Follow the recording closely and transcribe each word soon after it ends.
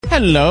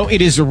Hello,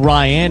 it is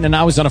Ryan, and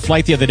I was on a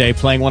flight the other day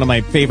playing one of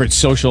my favorite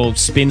social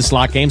spin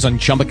slot games on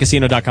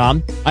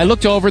ChumbaCasino.com. I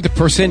looked over at the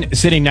person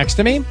sitting next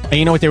to me, and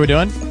you know what they were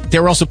doing? They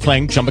were also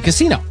playing Chumba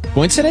Casino.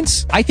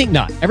 Coincidence? I think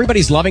not.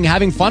 Everybody's loving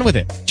having fun with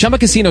it. Chumba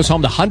Casino is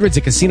home to hundreds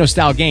of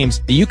casino-style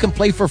games that you can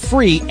play for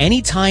free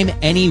anytime,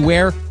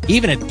 anywhere,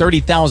 even at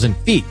 30,000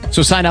 feet.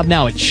 So sign up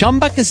now at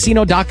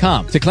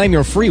ChumbaCasino.com to claim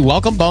your free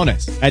welcome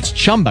bonus. That's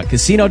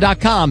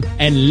ChumbaCasino.com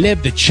and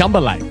live the Chumba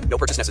life. No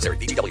purchase necessary.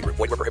 VGW. Void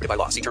where prohibited by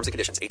law. See terms and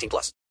conditions.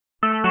 18+.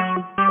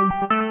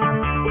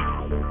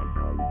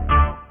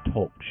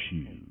 Talk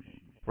shoes.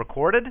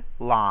 Recorded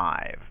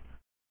live.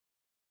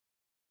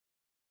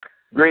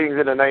 Greetings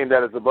in the name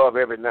that is above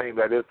every name,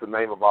 that is the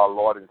name of our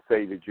Lord and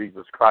Savior,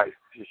 Jesus Christ.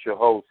 This is your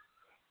host,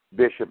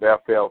 Bishop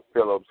F.L.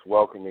 Phillips,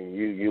 welcoming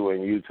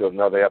you to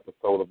another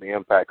episode of the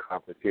Impact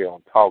Conference here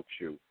on Talk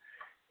Shoe.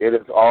 It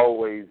is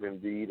always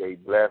indeed a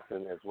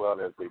blessing as well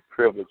as a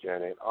privilege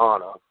and an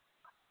honor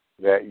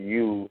that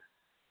you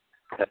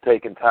have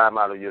taken time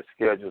out of your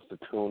schedules to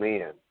tune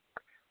in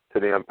to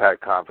the Impact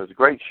Conference.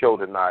 Great show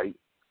tonight,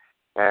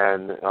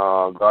 and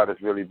God has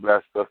really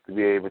blessed us to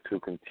be able to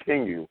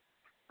continue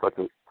for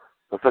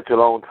such a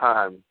long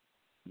time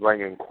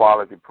bringing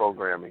quality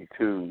programming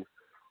to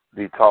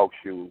the Talk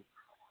Shoe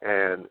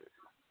and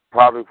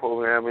probably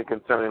programming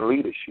concerning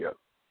leadership.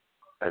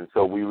 And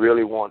so we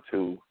really want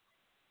to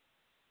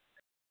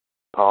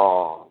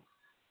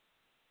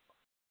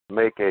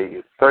make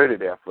a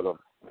concerted effort of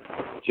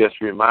just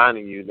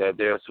reminding you that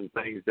there are some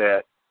things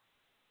that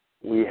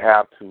we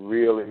have to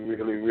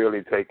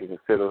really take into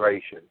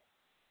consideration.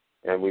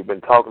 And we've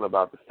been talking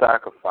about the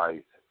sacrifice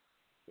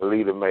the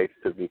leader makes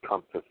to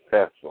become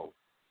successful.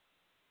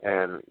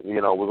 And,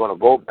 you know, we're going to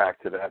go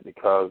back to that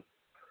because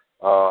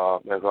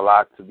there's a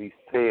lot to be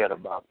said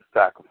about the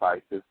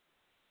sacrifices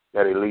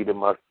that a leader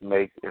must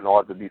make in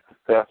order to be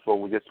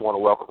successful. We just want to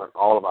welcome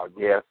all of our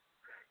guests,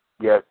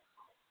 guest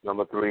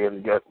number 3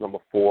 and guest number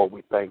 4.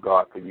 We thank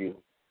God for you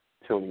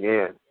tuning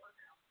in.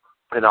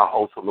 And our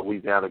host of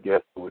Louisiana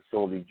guest who will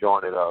soon be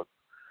joining us.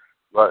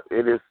 But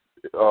it is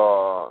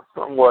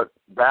somewhat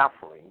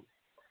baffling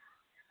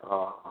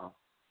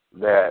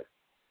that,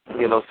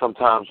 you know,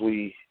 sometimes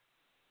we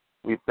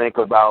think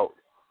about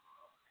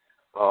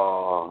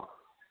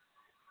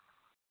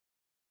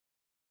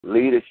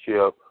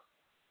leadership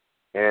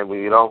and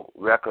we don't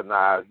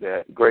recognize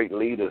that great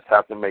leaders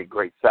have to make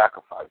great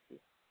sacrifices.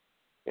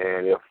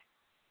 And if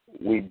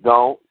we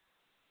don't,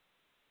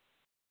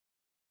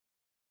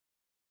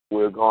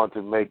 we're going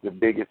to make the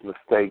biggest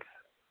mistakes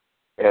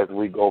as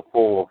we go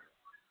forward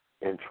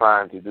in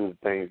trying to do the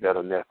things that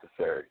are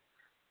necessary.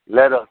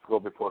 Let us go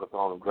before the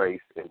throne of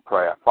grace in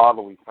prayer.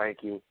 Father, we thank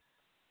you.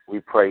 We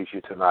praise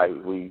you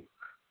tonight. We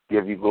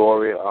give you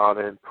glory,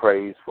 honor, and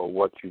praise for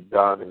what you've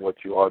done and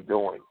what you are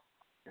doing.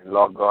 And,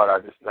 Lord God, I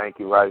just thank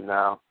you right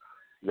now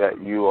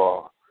that you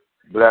are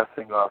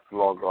blessing us,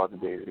 Lord God, to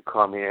be able to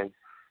come in,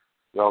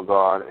 Lord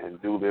God,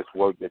 and do this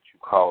work that you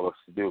call us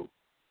to do.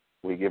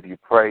 We give you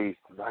praise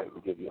tonight.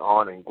 We give you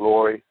honor and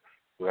glory.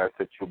 We ask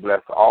that you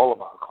bless all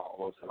of our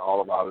callers and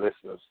all of our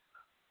listeners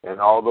and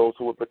all those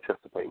who will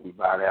participate. We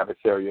bind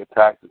adversarial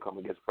attacks and come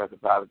against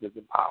principalities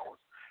and powers.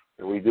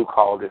 And we do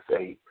call this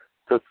a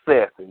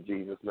success in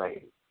Jesus'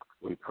 name.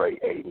 We pray,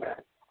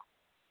 amen.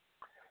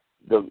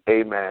 The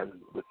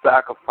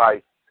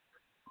sacrifice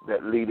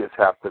that leaders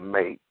have to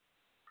make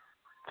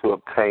to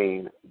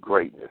obtain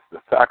greatness.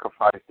 The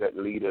sacrifice that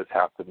leaders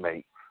have to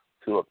make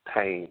to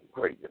obtain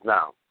greatness.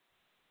 Now,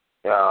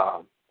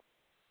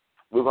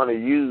 we're going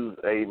to use,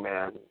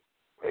 amen,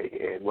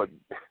 and what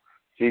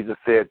Jesus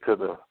said to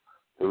the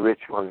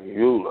rich young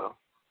ruler,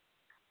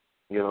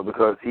 you know,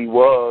 because he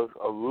was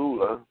a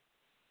ruler,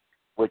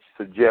 which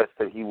suggests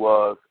that he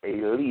was a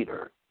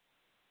leader.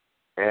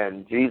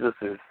 And Jesus'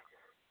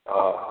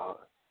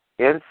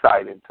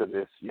 insight into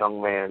this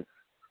young man's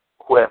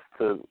quest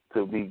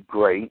to be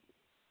great,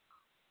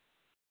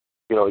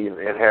 you know,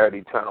 inherit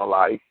eternal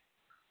life.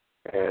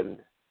 And,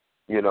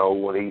 you know,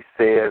 when he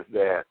says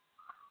that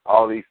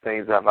all these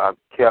things have I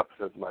kept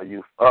since my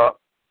youth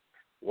up,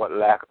 what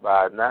lack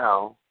I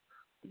now?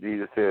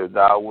 Jesus says,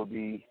 thou will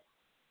be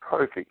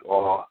perfect.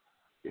 Or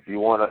if you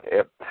want to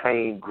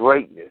obtain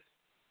greatness,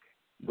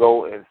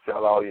 go and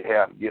sell all you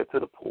have, give to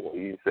the poor.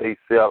 You say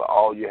sell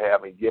all you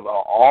have and give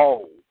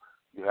all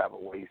you have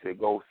away. He said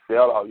go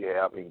sell all you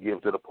have and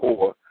give to the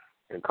poor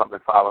and come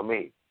and follow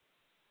me.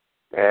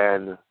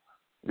 And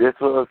this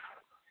was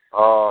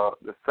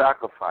the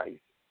sacrifice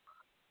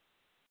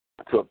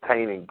to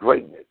obtaining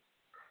greatness,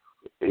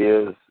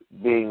 is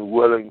being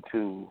willing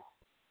to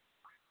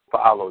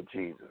follow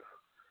Jesus.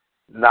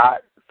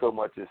 Not so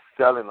much as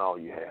selling all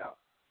you have,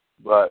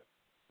 but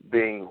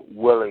being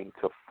willing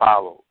to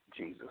follow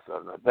Jesus.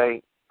 And I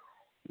think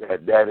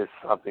that is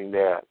something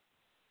that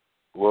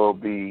will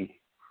be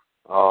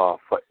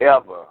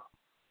forever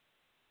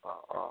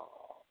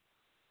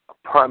a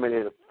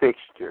permanent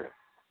fixture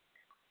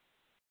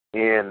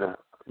in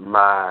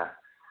my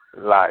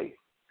life.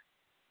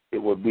 It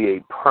will be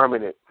a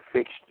permanent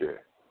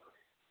fixture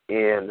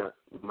in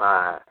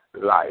my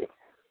life.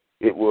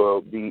 it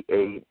will be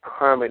a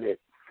permanent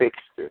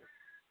fixture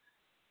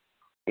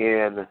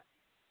in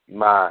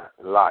my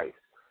life,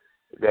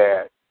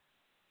 that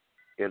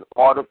in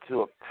order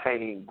to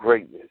obtain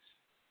greatness,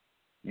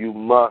 you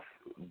must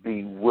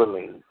be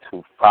willing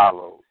to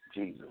follow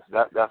Jesus.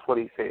 That's what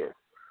he says,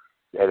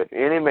 that if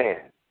any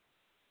man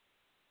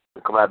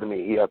will come after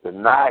me, he has to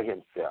deny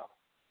himself,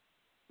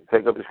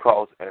 take up his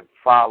cross, and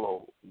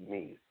follow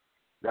me.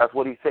 That's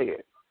what he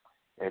said.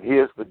 And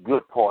here's the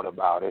good part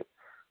about it,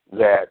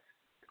 that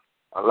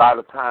a lot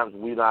of times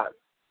we're not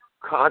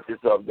conscious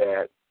of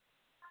that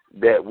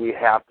we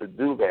have to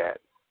do that.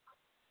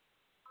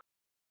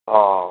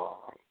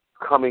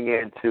 Coming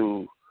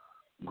into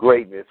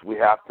greatness, we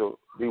have to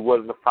be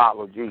willing to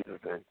follow Jesus.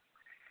 And,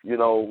 you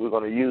know, we're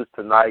going to use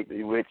tonight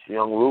the rich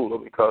young ruler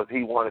because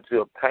he wanted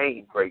to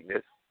obtain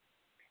greatness.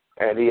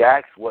 And he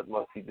asked what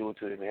must he do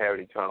to inherit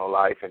eternal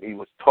life, and he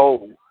was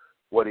told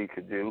what he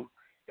could do,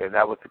 and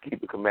that was to keep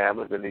the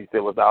commandments. And he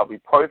said, well, thou be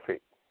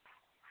perfect.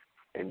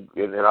 And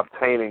in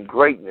obtaining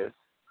greatness,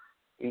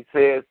 he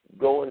says,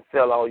 go and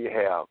sell all you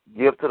have,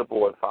 give to the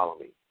poor, and follow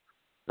me.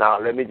 Now,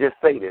 let me just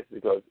say this,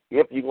 because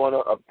if you're going to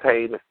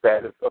obtain the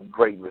status of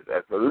greatness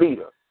as a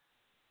leader,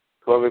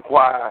 it's going to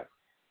require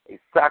a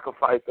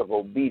sacrifice of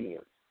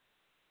obedience,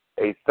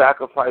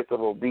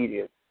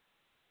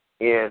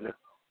 in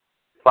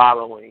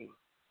following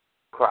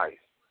Christ.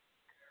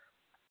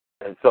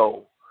 And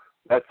so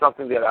that's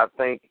something that I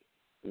think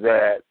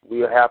that we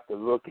have to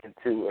look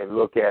into and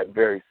look at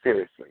very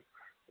seriously.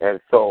 And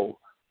so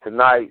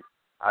tonight,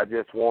 I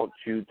just want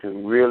you to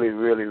really,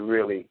 really,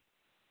 really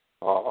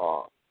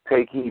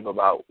take heed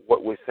about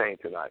what we're saying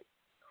tonight.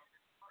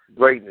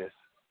 Greatness,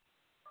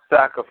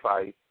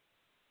 sacrifice,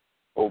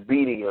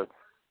 obedience,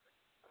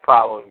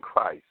 following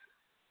Christ.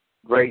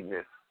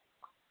 Greatness,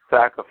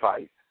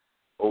 sacrifice,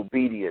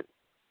 obedience,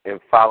 and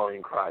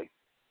following Christ.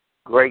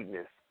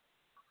 Greatness,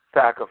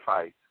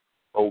 sacrifice,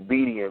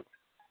 obedience,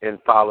 and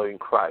following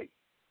Christ.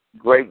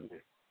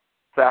 Greatness,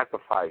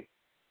 sacrifice,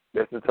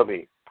 listen to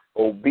me,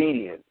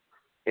 obedience,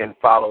 and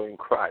following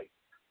Christ.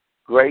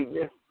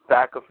 Greatness,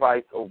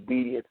 sacrifice,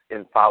 obedience,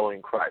 and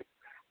following Christ.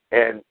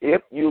 And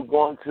if you're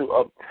going to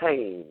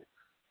obtain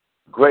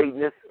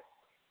greatness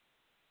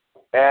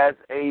as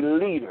a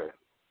leader,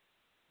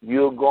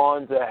 you're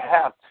going to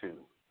have to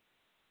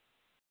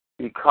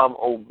become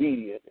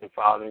obedient in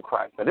following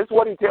Christ. Now, this is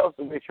what he tells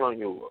the rich young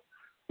ruler.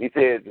 He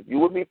says, if you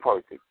would be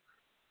perfect,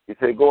 he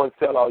said, go and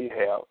sell all you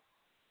have,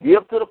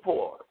 give to the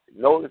poor.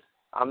 Notice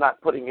I'm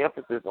not putting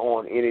emphasis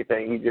on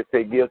anything. He just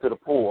said, give to the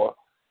poor,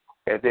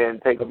 and then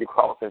take up your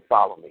cross and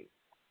follow me.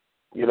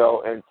 You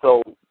know, and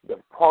so the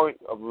point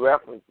of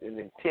reference and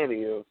intent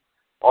is,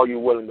 are you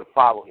willing to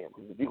follow him?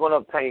 If you're going to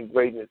obtain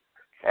greatness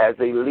as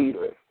a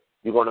leader,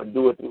 you're going to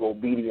do it through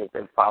obedience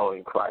and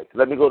following Christ.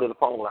 Let me go to the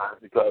phone lines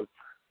because,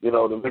 you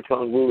know, the rich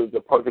young ruler is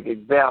a perfect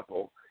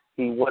example.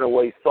 He went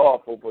away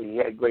sorrowful, but he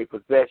had great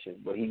possessions,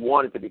 but he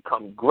wanted to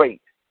become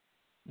great.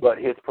 But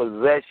his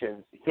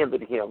possessions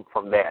hindered him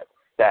from that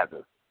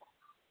status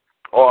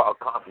or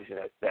accomplishing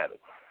that status.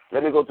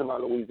 Let me go to my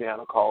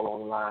Louisiana call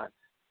on the line.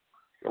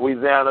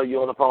 Louisiana,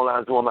 you're on the phone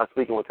line. Who am I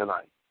speaking with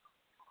tonight?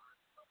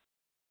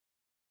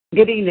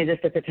 Good evening, this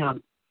is Sister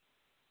Thomas.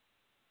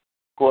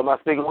 Who am I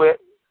speaking with?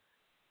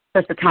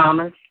 Sister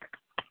Thomas.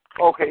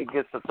 Okay,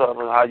 Sister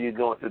Thomas, how you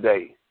doing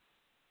today?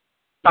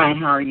 Fine,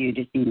 how are you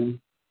this evening?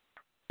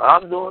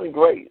 I'm doing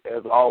great.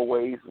 As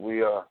always,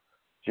 we are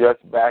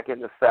just back in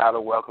the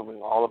saddle,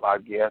 welcoming all of our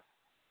guests,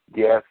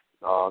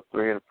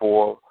 3 and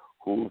 4,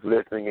 who's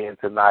listening in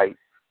tonight.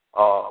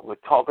 We're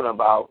talking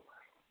about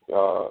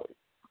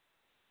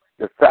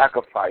the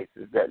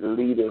sacrifices that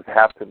leaders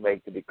have to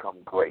make to become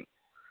great.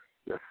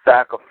 The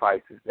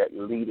sacrifices that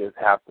leaders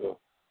have to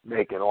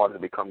make in order to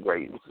become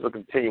great. This is a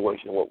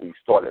continuation of what we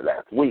started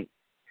last week.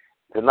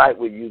 Tonight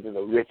we're using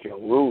the rich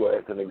young ruler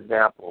as an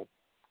example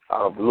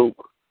out of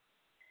Luke,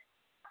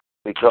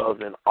 because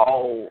in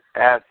all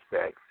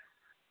aspects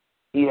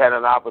he had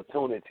an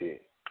opportunity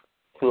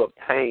to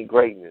obtain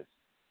greatness,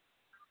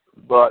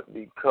 but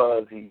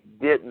because he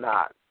did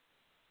not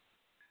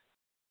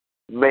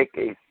make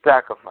a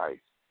sacrifice,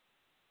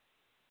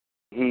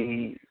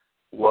 he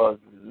was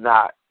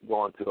not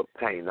going to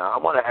obtain. Now, I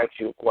want to ask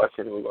you a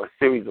question, a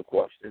series of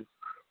questions.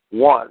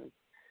 One,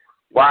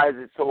 why is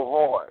it so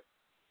hard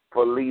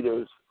for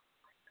leaders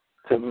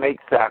to make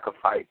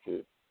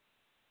sacrifices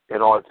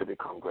in order to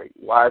become great?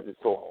 Why is it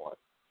so hard?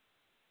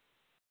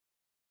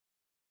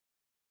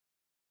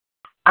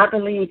 I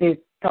believe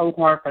it's so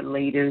hard for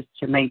leaders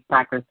to make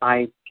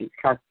sacrifice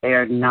because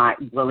they're not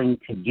willing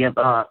to give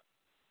up,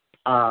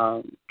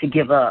 to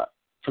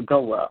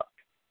go up.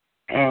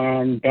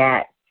 And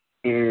that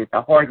is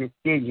a hard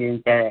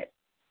decision that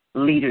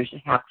leaders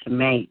have to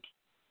make.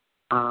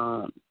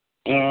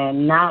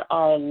 And not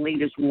all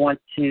leaders want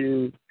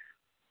to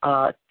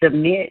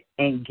submit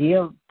and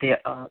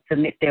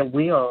submit their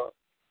will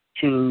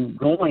to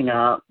going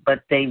up,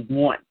 but they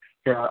want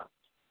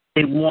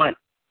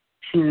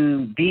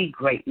to be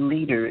great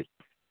leaders.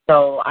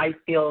 So I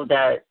feel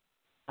that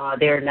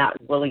they're not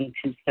willing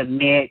to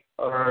submit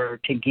or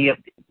to give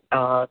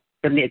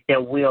submit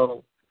their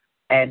will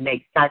and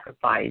make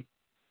sacrifice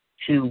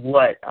to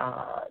what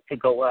to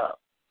go up.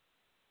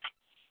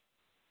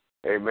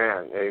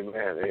 Amen.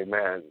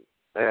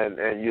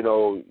 And you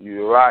know,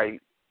 you're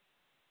right.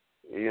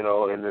 You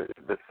know, and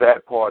the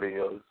sad part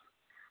is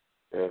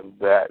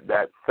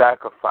that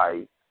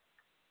sacrifice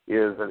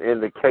is an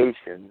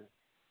indication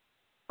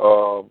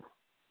of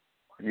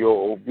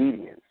your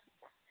obedience.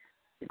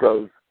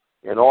 Because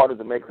in order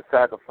to make a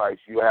sacrifice,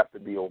 you have to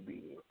be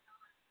obedient.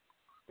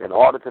 In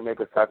order to make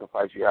a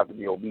sacrifice, you have to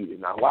be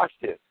obedient. Now watch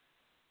this.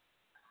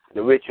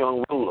 The rich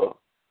young ruler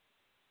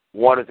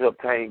wanted to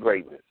obtain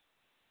greatness.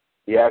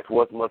 He asked,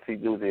 what must he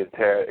do to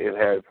inherit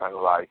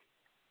eternal life?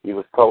 He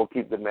was told,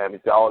 keep the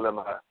commandments. He said, all of them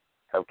I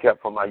have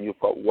kept from my youth,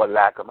 but what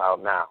lack am I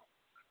now?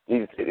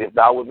 Jesus said, if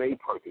thou were made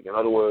perfect. In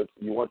other words,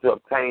 you want to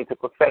obtain to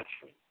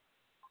perfection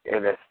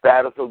and the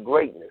status of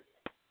greatness,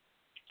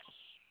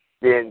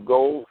 then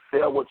go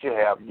sell what you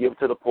have, give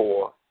to the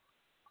poor,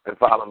 and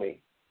follow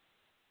me.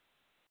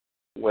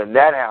 When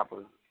that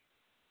happens,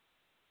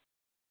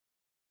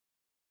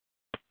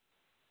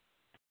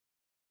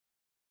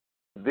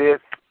 this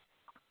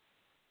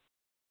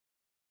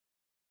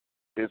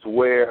is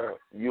where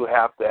you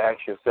have to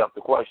ask yourself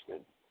the question,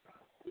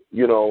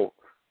 you know,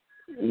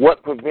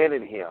 what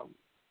prevented him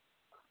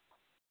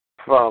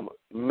from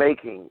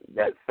making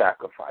that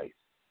sacrifice?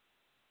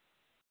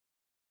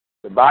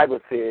 The Bible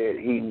said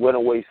he went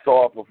away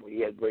sorrowful for he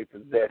had great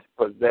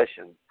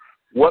possessions.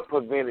 What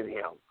prevented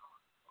him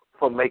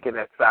from making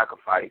that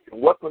sacrifice?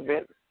 And what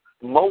prevents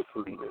most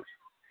leaders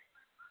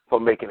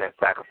from making that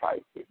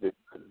sacrifice? Is it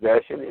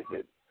possession? Is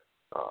it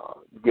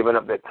giving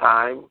up their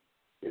time?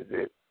 Is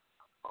it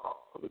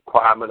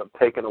requirement of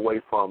taking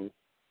away from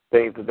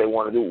things that they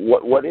want to do?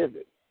 What is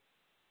it?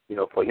 You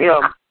know, for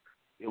him,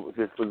 it was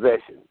his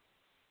possession.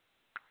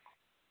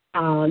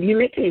 You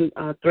mentioned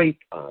three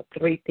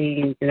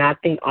things, and I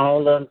think all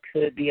of them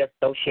could be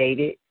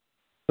associated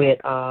with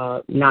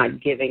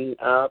not giving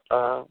up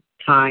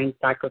time,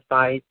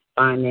 sacrifice,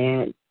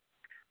 finance,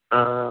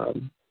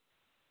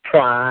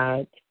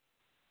 pride.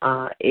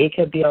 It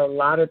could be a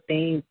lot of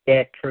things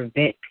that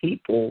prevent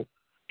people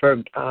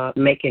from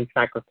making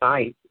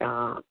sacrifice.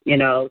 You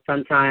know,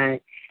 sometimes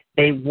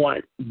they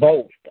want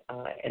both,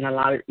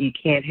 and you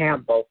can't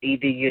have both.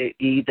 Either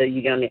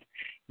you're gonna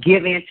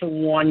give into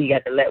one, you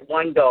got to let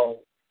one go,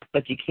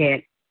 but you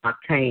can't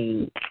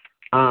obtain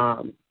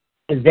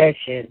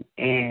possession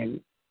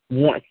and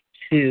want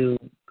to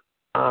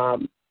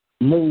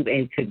move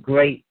into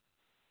great,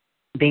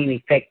 being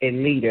effective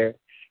leader.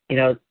 You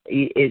know,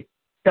 it's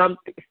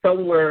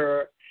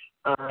somewhere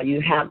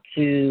you have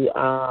to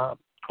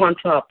come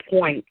to a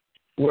point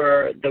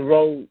where the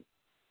road,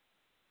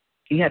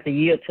 you have to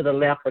yield to the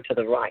left or to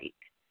the right,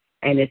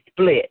 and it's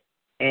split,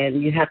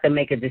 and you have to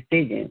make a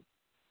decision.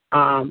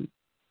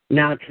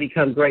 Now, to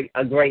become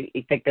a great,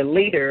 effective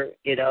leader,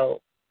 you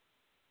know,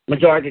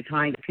 majority of the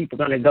time, the people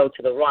are going to go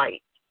to the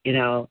right, you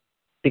know,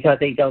 because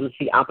they don't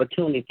see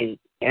opportunities.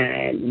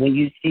 And when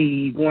you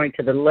see going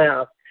to the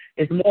left,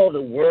 it's more of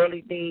the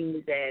worldly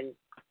things and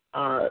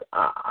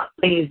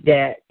things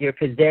that your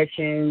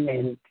possession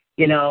and,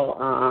 you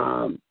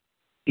know,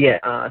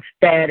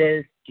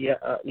 status,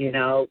 you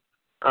know,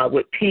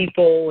 with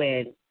people,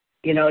 and,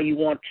 you know, you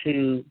want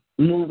to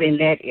move in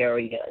that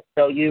area.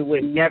 So you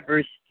would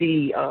never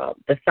see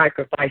the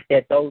sacrifice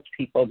that those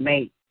people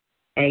make,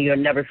 and you'll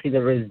never see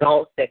the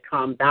results that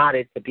come out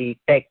it to be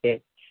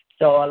effective.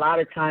 So a lot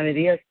of time it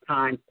is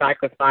time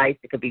sacrifice.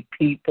 It could be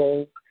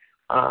people,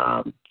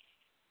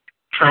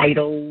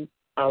 titles.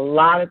 A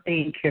lot of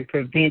things can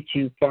prevent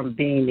you from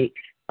being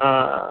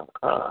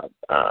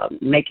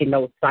making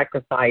those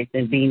sacrifices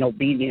and being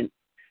obedient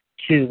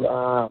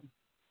to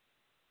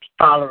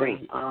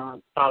following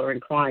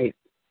Christ.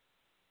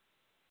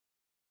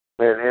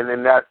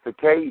 And that's the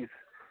case,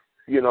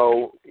 you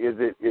know, is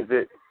it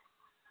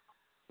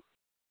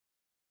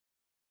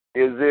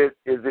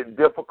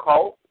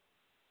difficult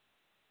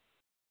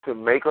to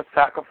make a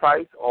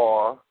sacrifice,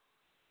 or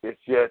it's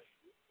just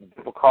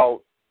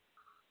difficult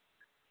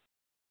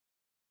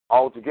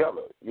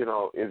altogether? You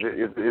know, is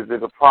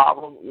it a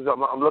problem?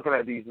 I'm looking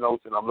at these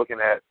notes, and I'm looking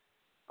at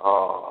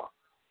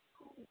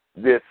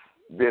this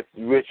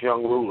rich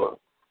young ruler.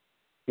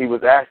 He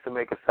was asked to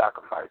make a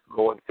sacrifice.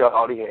 Go and sell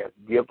all he has,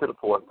 give to the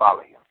poor, and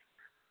follow him.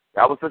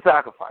 That was the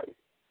sacrifice.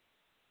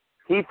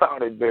 He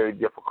found it very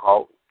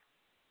difficult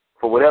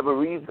for whatever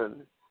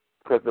reason,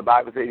 because the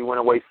Bible said he went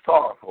away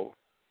sorrowful,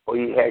 for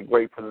he had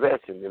great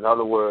possessions. In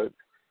other words,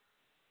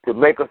 to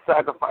make a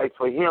sacrifice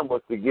for him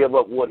was to give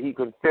up what he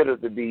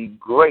considered to be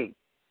great.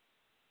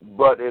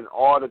 But in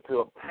order to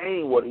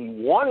obtain what he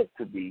wanted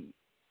to be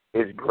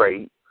is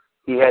great,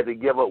 he had to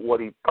give up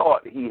what he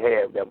thought he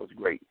had that was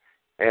great.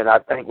 And I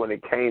think when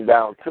it came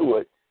down to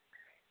it,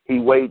 he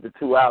weighed the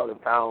two out and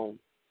found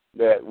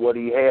that what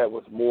he had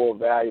was more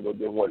valuable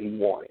than what he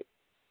wanted.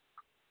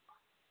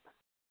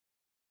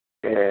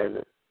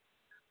 And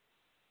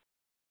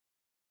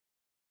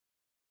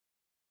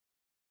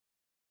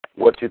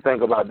what you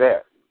think about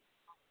that?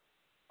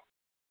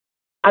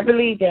 I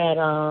believe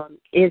that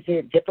is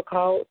it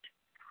difficult?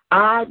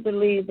 I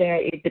believe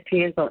that it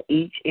depends on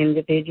each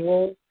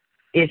individual.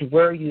 It's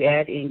where you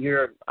at in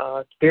your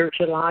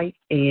spiritual life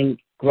and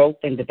growth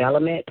and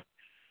development.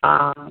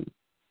 Um,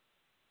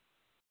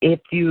 if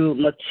you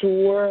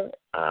mature,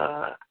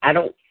 I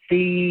don't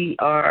see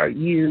or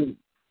you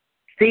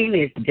feel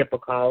it's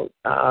difficult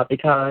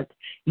because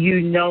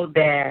you know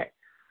that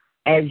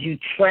as you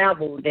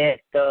travel, that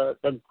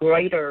the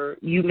greater,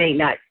 you may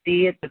not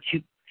see it, but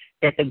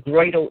that the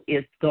greater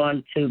is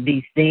going to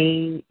be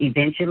seen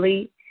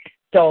eventually.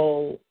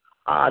 So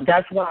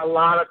that's why a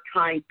lot of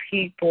time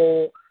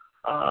people,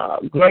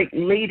 great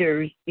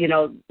leaders,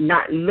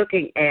 not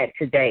looking at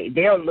today.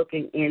 They're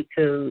looking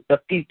into the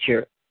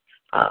future.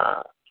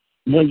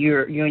 When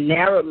you're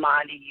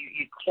narrow-minded,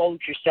 you close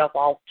yourself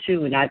off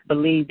too. And I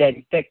believe that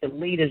effective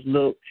leaders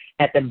look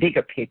at the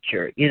bigger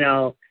picture.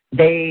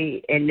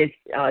 This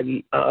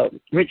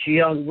rich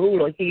young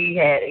ruler, he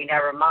had a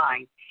narrow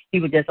mind. He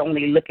was just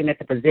only looking at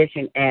the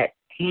position at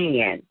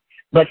hand,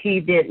 but he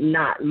did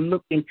not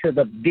look into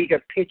the bigger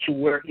picture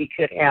where he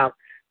could have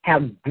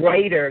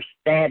greater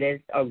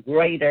status or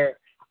greater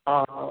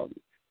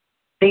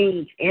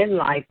things in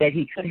life that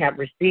he could have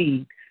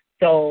received.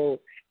 So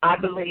I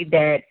believe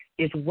that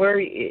it's where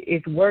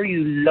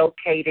you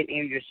located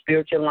in your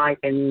spiritual life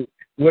and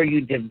where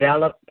you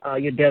develop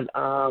your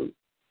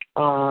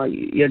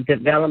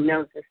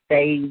developmental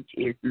stage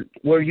is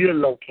where you're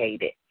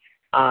located.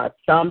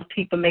 Some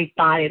people may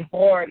find it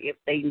hard if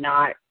they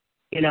not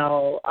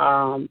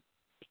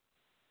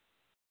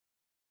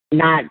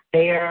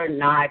there,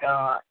 not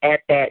at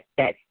that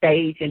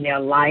stage in their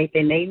life,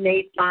 and they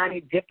may find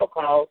it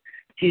difficult,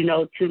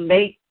 to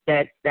make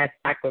that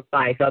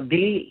sacrifice or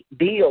be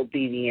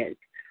obedient.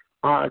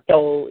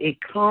 So it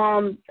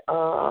comes.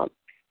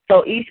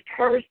 So each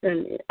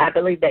person, I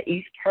believe that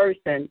each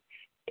person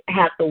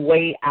has to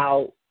weigh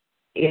out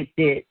if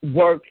it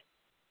worth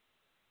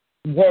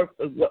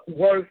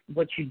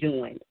what you're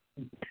doing.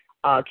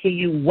 Can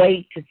you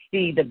wait to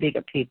see the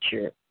bigger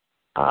picture?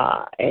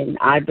 And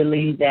I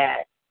believe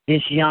that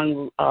this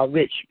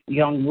rich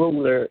young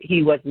ruler,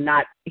 he was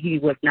not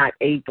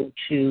able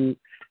to.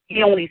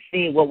 He only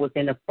seen what was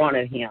in the front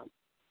of him,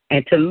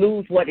 and to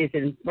lose what is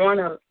in front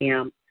of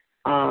him,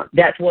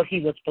 that's what he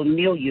was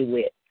familiar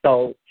with.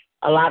 So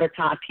a lot of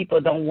times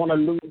people don't want to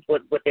lose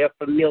what they're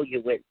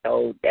familiar with.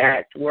 So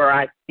that's where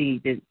I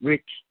see this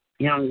rich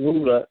young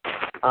ruler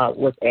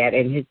was at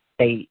in his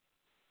state.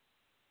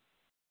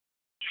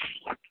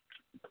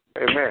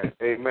 Amen,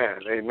 amen,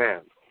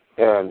 amen.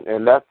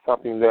 And that's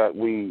something that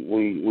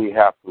we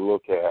have to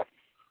look at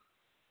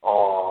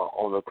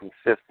on a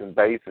consistent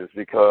basis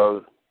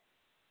because,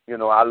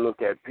 I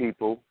look at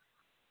people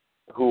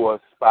who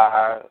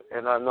aspire,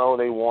 and I know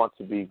they want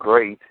to be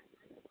great,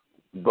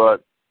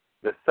 but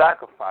the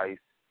sacrifice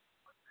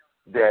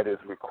that is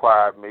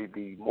required may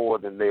be more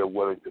than they're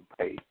willing to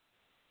pay.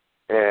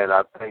 And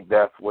I think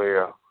that's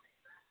where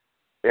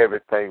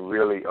everything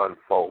really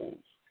unfolds.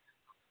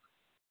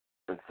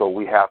 And so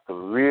we have to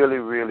really,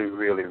 really,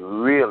 really,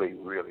 really,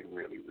 really,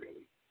 really, really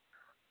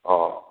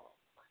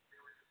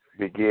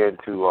begin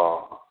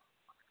to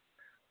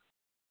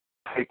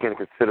take into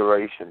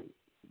consideration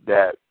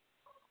that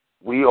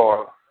we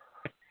are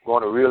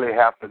going to really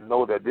have to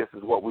know that this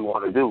is what we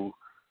want to do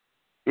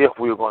if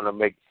we're going to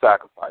make the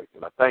sacrifice.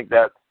 And I think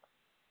that's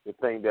the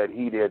thing that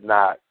he did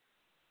not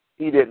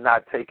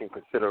take in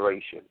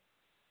consideration.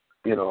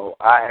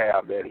 I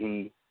have that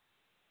he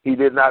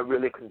did not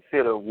really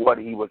consider what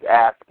he was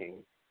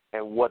asking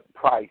and what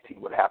price he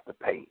would have to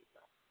pay.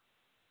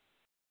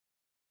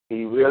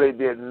 He really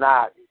did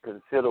not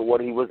consider what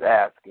he was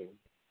asking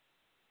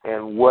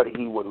and what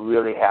he would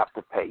really have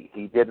to pay.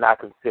 He did not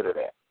consider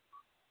that.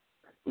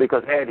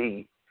 Because had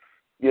he,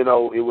 it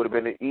would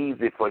have been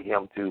easy for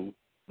him to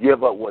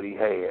give up what he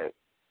had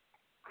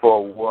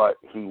for what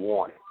he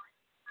wanted.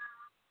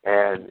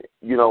 And,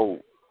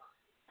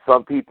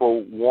 some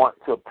people want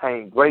to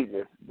obtain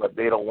greatness, but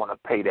they don't want to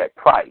pay that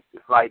price.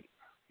 It's like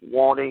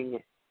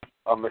wanting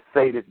a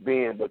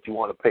Mercedes-Benz, but you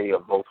want to pay a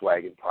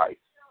Volkswagen price.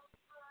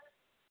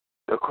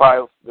 The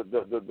cost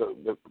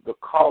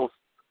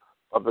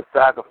of the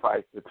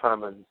sacrifice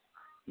determines,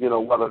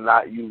 whether or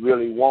not you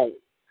really want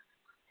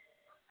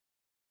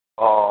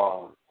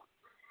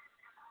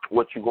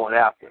what you're going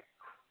after.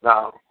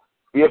 Now,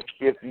 if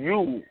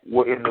you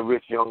were in the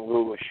rich young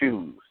ruler's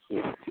shoes,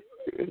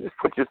 just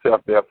put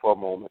yourself there for a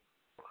moment.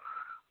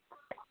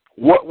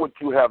 What would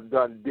you have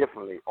done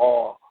differently,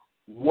 or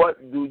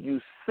what do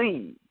you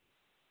see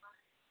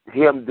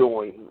him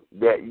doing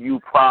that you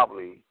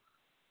probably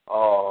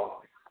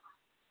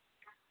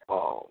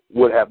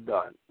would have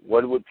done?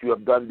 What would you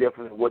have done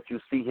differently? What you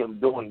see him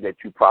doing that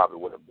you probably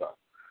would have done?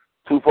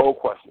 Twofold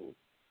questions.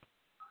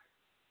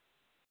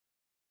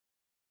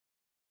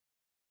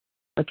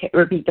 Okay,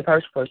 repeat the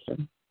first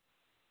question.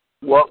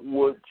 What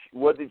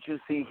did you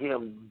see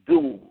him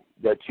do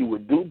that you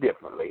would do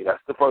differently?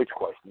 That's the first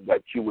question,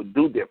 that you would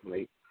do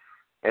differently.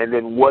 And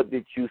then what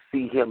did you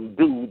see him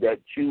do that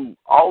you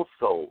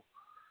also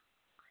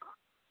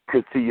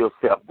could see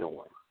yourself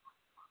doing?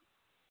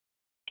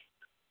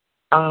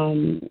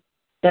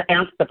 To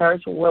answer the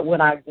first one, what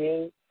would I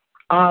do?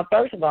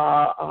 First of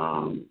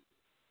all,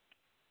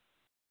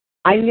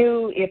 I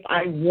knew if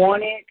I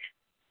wanted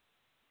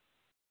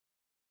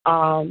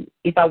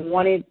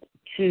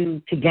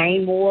to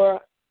gain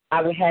more,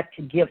 I would have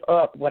to give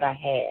up what I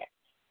had.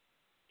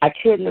 I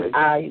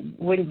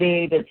wouldn't be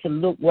able to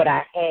look what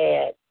I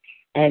had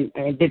and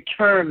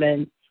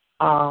determine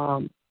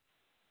that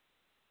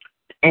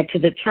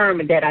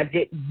I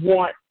didn't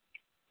want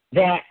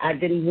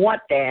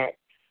that,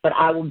 but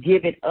I will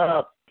give it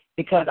up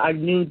because I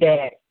knew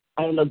that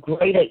on the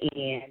greater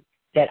end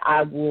that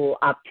I will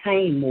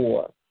obtain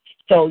more.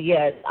 So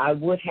yes, I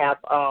would have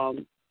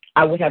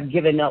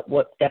given up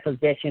that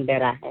possession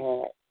that I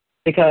had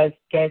because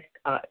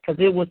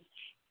it was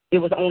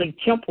only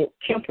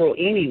temporal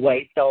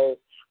anyway. So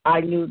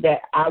I knew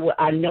that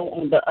I know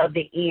on the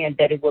other end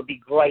that it would be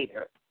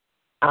greater.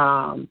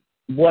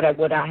 What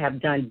would I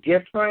have done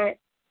different?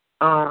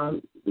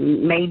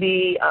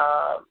 Maybe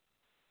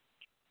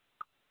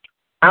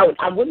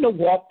I wouldn't have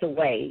walked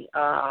away.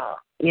 I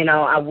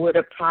would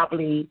have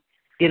probably,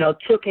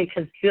 took in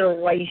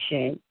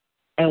consideration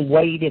and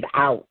weighed it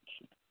out.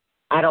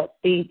 I don't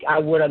think I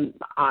would have,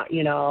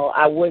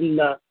 I wouldn't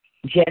have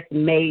just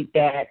made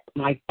that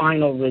my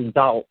final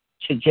result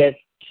to just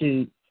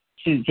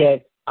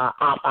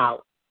opt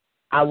out.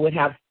 I would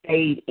have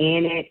stayed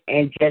in it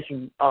and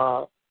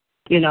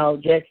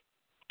just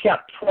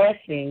kept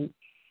pressing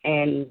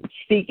and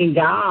seeking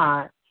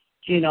God,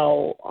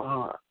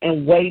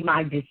 and weigh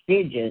my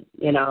decision,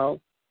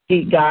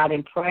 seek God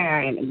in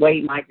prayer and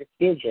weigh my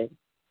decision,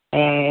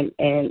 and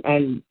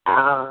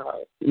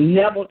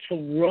never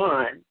to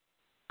run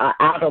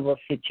out of a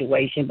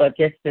situation, but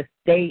just to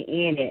stay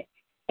in it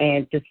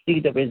and to see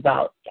the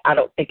results. I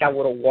don't think I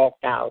would have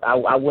walked out.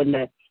 I wouldn't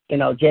have,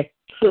 just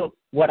took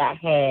what I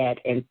had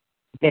and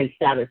been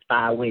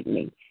satisfied with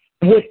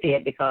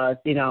it because,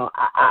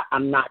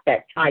 I'm not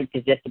that type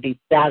to just to be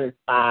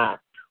satisfied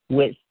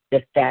with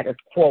the status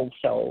quo.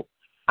 So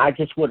I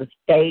just would have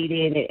stayed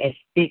in it and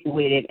stick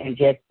with it and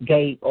just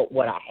gave up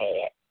what I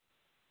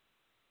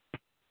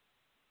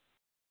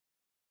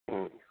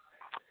had.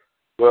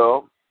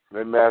 Well,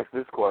 let me ask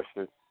this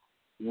question.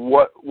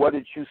 What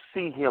did you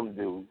see him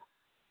do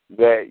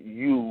that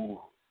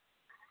you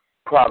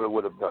probably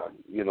would have done?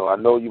 I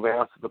know you've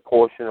answered the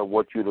portion of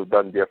what you'd have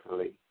done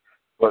differently,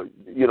 but,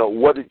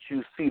 what did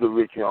you see the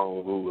rich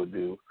young ruler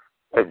do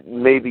that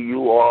maybe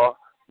you or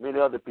many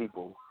other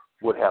people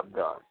would have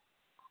done,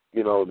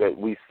 that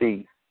we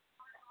see?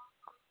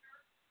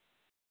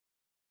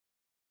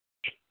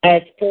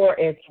 As far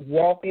as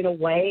walking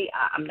away,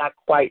 I'm not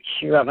quite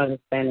sure I'm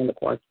understanding the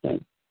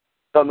question.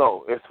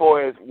 No. As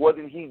far as what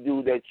did he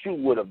do that you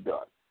would have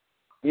done?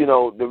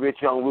 The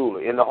rich young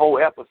ruler in the whole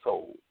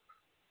episode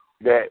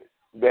that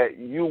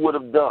you would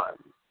have done.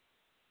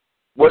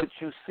 What did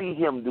you see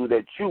him do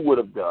that you would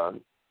have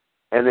done?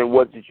 And then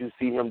what did you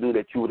see him do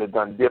that you would have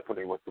done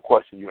differently was the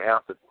question you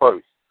answered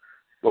first.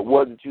 But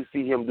what did you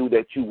see him do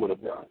that you would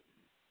have done?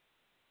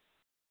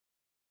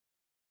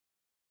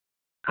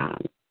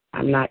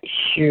 I'm not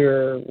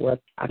sure.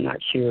 I'm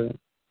not sure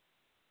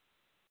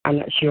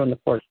on the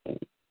question.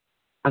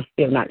 I'm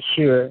still not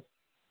sure.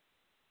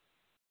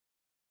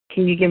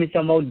 Can you give me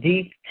some more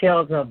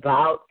details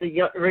about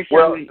the rich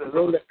young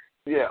ruler?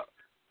 Yeah.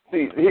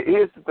 See,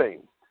 here's the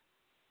thing.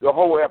 The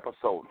whole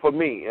episode, for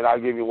me, and I'll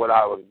give you what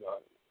I would have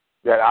done,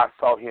 that I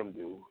saw him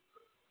do,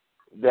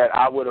 that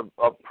I would have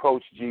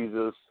approached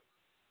Jesus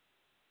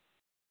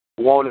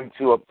wanting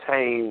to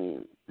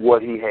obtain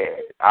what he had.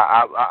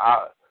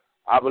 I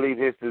believe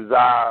his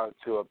desire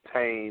to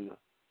obtain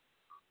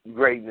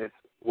greatness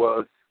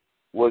was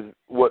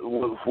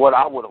what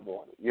I would have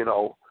wanted.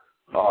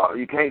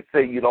 You can't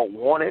say you don't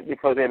want it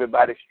because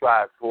everybody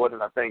strives for it,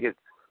 and I think it's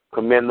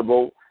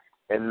commendable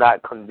and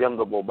not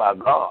condemnable by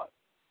God.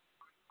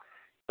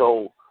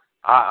 So,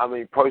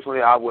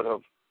 personally, I would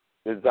have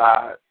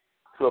desired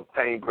to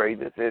obtain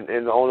greatness, and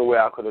the only way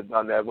I could have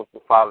done that was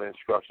to follow the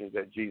instructions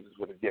that Jesus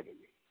would have given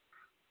me.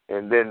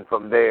 And then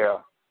from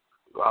there,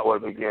 I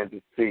would begin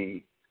to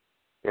see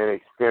and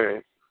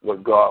experience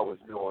what God was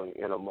doing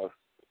in a most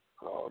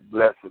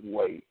blessed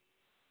way.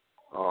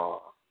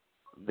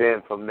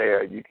 Then from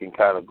there, you can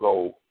kind of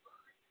go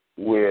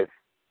with,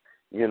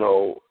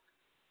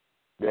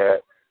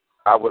 that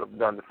I would have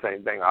done the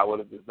same thing. I would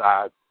have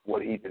desired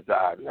what he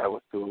desired, and that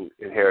was to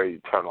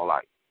inherit eternal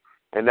life.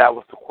 And that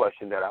was the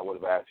question that I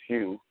would have asked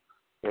you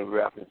in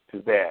reference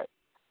to that.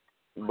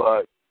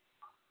 But,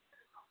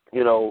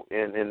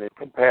 in the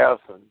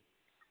comparison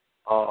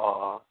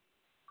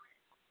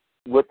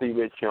with the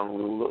rich young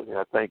ruler, and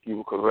I think you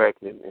were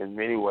correct in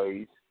many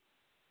ways,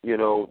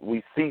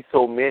 we see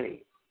so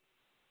many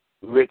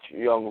rich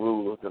young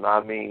rulers, and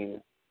I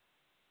mean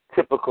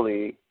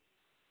typically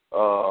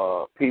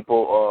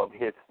people of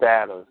his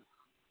status.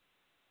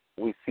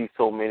 We see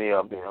so many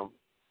of them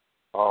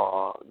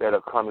that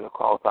are coming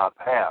across our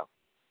path.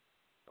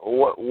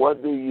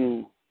 What do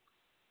you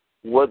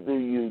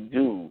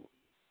do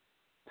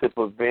to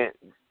prevent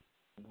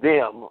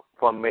them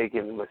from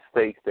making the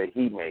mistakes that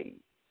he made,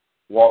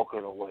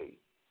 walking away,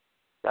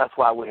 That's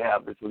why we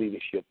have this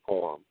leadership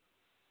forum,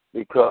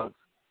 because,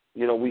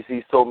 we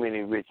see so many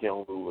rich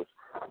young rulers,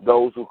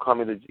 those who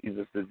come into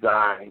Jesus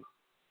design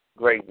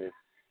greatness,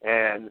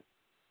 and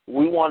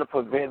we want to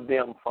prevent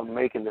them from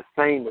making the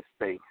same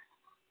mistakes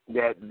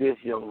that this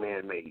young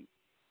man made.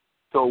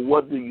 So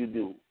what do you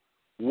do?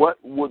 What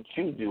would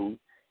you do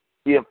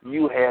if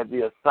you had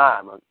the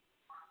assignment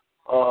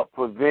of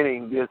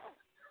preventing this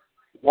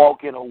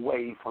walking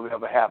away from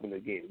ever happening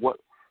again? What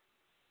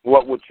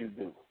would you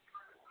do?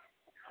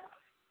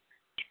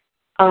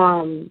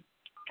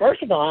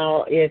 First of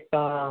all, if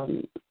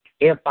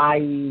I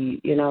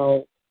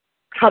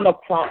come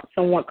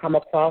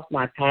across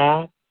my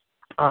path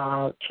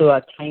to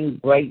attain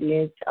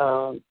greatness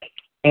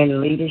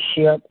and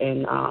leadership,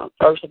 and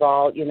first of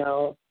all,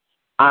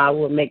 I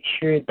will make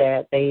sure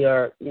that they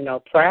are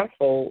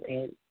prayerful,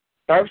 and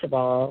first of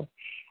all,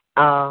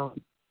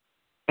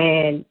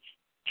 and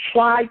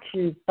try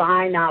to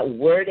find out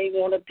where they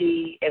want to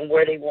be and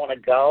where they want to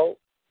go,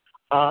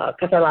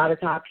 because a lot of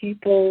times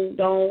people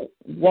don't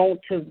want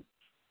to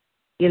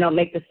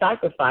make the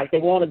sacrifice. They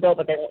want to go,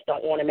 but they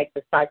don't want to make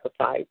the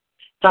sacrifice.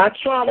 So I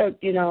try to,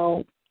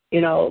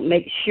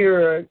 make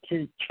sure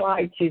to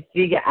try to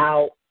figure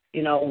out,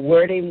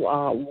 where they,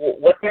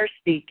 what they're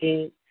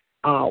seeking,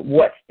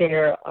 what's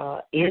their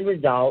end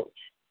result,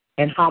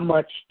 and how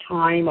much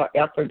time or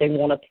effort they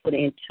want to put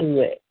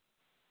into it.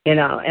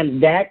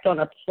 And that's going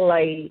to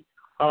play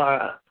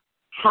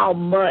how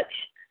much,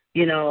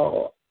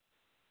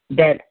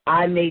 that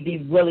I may be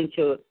willing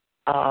to,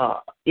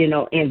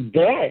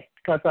 invest,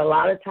 because a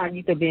lot of times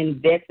you could be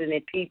investing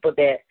in people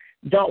that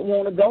don't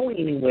want to go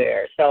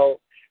anywhere. So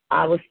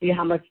I will see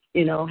how much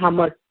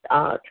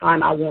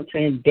time I want to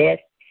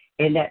invest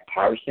in that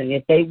person.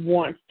 If they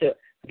want to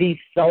be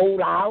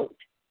sold out,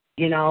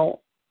 I'm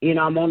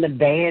on the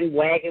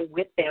bandwagon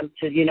with them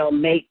to,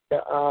 make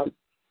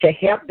to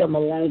help them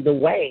along the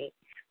way,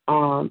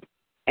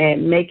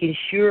 and making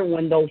sure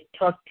when those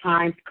tough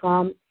times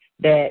come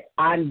that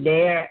I'm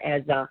there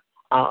as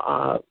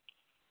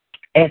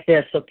as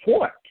their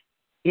support.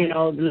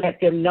 Let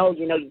them know,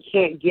 you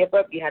can't give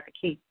up. You have to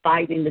keep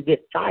fighting the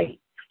good fight.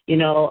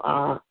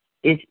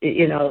 It's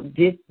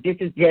this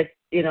is just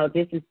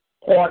this is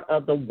part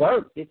of the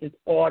work. This is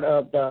part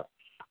of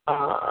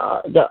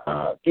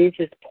this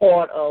is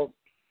part of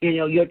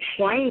your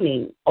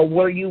training of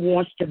where you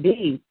want to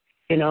be.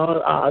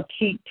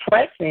 Keep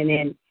pressing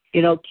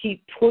and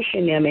keep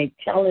pushing them and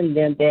telling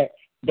them that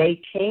they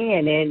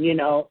can, and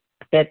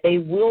that they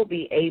will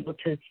be able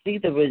to see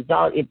the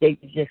result if they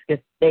just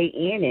stay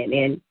in it,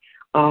 and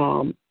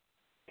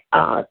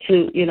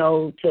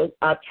to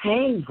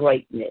attain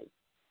greatness.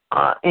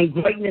 And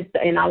greatness,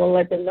 and I will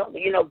let them know,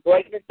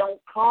 greatness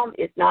don't come.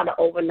 It's not an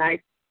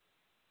overnight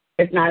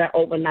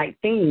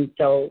thing.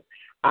 So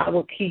I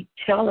will keep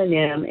telling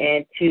them,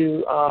 and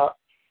to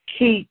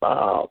keep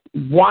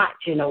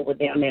watching over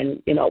them,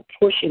 and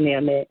pushing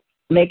them, and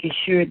making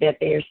sure that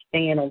they're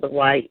staying on the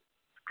right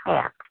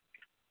path.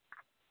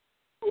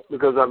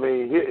 Because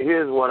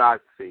here's what I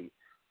see,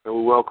 and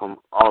we welcome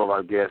all of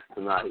our guests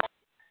tonight.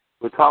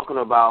 We're talking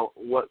about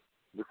what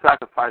the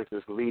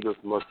sacrifices leaders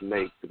must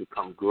make to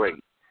become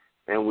great.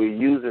 And we're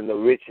using the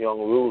rich young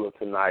ruler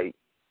tonight.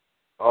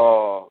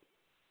 And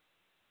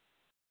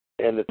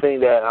the thing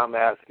that I'm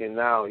asking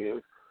now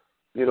is,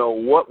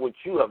 what would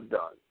you have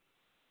done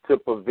to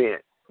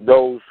prevent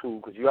those who,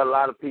 because you got a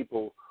lot of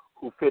people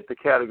who fit the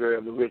category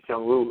of the rich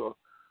young ruler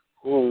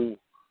who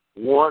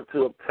want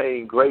to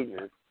obtain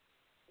greatness.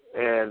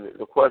 And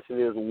the question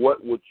is,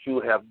 what would you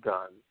have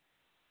done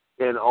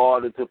in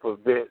order to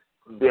prevent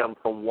them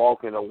from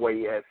walking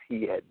away as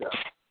he had done?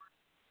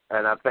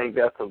 And I think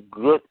that's a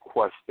good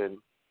question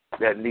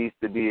that needs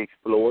to be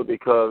explored,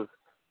 because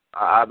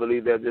I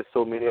believe that there's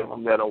so many of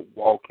them that are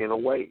walking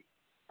away.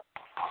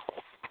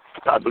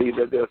 I believe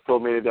that there's so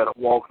many that are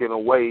walking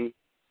away,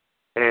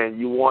 and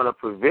you want to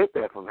prevent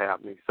that from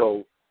happening.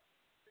 So,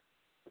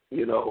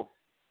 you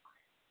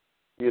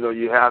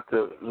have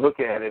to look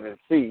at it and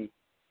see.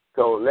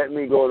 So let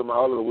me go to my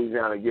other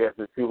Louisiana guest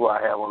and see who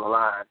I have on the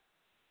line.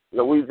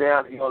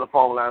 Louisiana, you're on the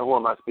phone line. Who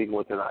am I speaking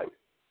with tonight?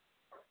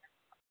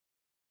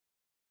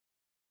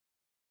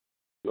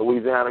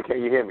 Louisiana,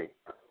 can you hear me?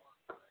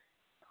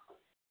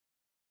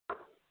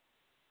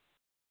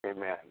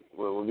 Amen.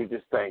 Well, we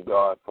just thank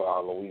God for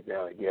our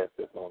Louisiana guest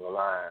that's on the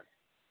line.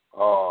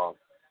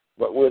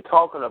 But we're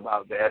talking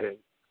about that, and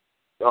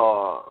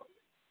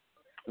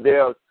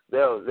there are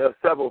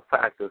several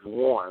factors,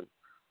 one,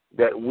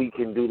 that we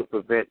can do to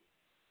prevent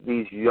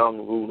these young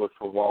rulers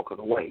from walking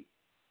away.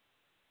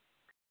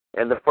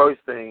 And the first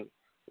thing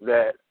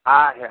that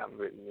I have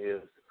written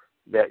is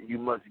that you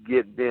must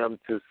get them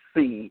to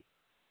see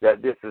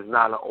that this is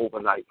not an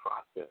overnight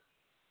process.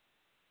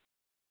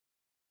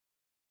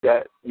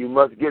 That you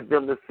must get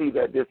them to see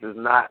that this is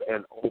not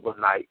an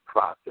overnight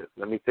process.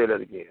 Let me say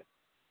that again.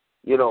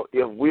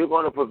 If we're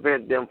going to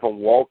prevent them from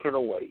walking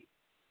away,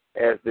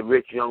 as the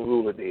rich young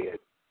ruler did,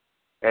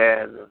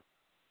 and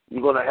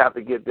you're going to have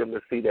to get them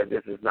to see that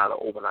this is not an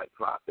overnight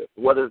process.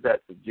 What does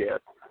that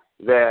suggest?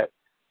 That,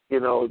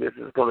 this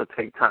is going to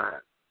take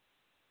time.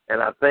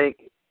 And I think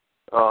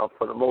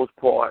for the most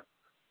part,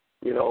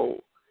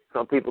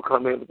 some people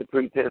come in with the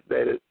pretense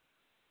that it's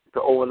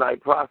an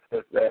overnight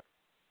process, that,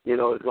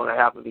 it's going to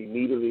happen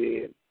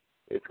immediately and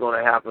it's going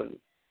to happen,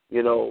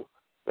 in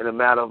a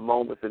matter of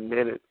moments and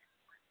minutes.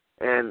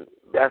 And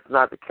that's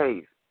not the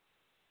case.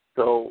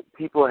 So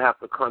people have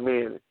to come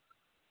in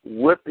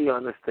with the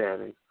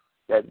understanding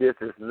that this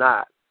is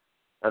not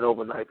an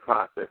overnight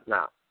process.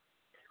 Now,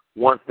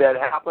 once that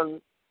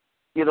happens,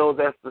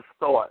 that's the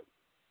start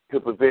to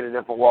preventing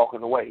them from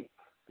walking away,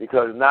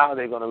 because now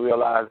they're going to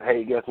realize,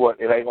 hey, guess what?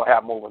 It ain't going to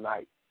happen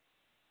overnight.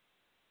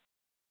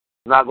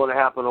 It's not going to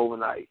happen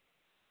overnight.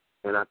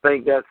 And I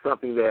think that's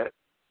something that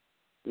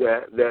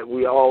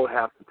we all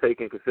have to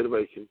take in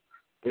consideration.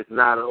 It's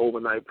not an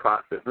overnight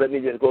process. Let me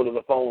just go to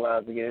the phone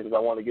lines again because I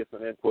want to get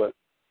some input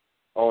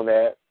on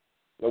that.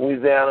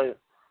 Louisiana,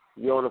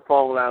 you're on the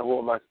phone line. Who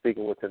am I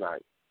speaking with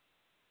tonight?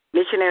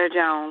 Missionary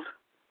Jones.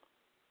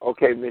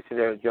 Okay,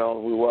 Missionary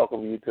Jones, we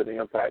welcome you to the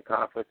Impact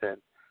Conference, and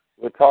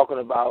we're talking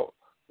about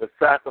the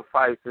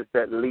sacrifices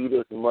that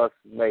leaders must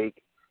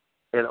make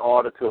in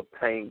order to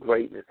obtain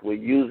greatness. We're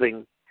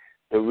using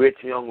the rich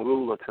young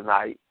ruler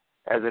tonight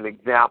as an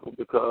example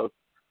because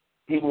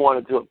he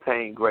wanted to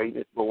obtain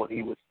greatness, but when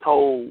he was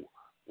told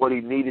what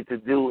he needed to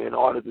do in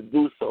order to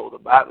do so, the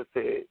Bible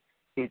said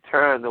he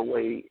turned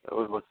away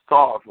and was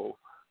sorrowful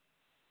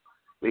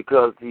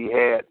because he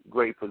had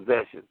great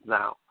possessions.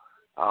 Now,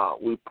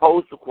 we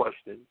posed the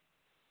question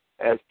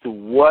as to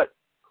what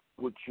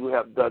would you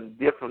have done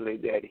differently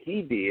that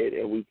he did,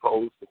 and we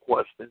posed the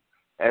question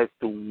as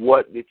to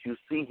what did you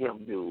see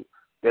him do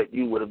that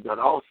you would have done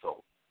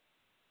also.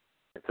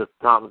 And Sister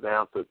Thomas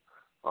answered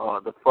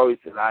the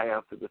first, and I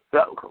answered the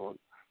second one.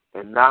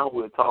 And now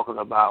we're talking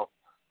about,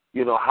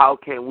 how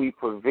can we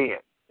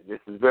prevent, this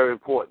is very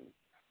important,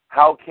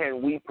 how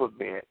can we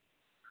prevent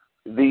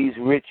these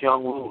rich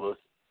young rulers,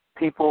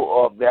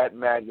 people of that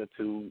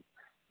magnitude,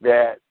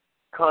 that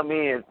come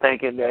in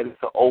thinking that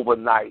it's an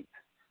overnight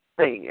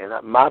thing. And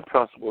my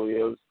principle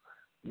is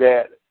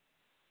that,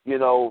 you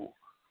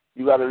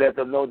got to let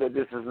them know that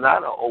this is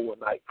not an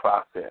overnight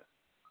process.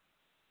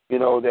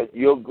 That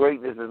your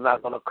greatness is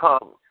not going to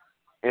come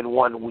in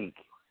 1 week.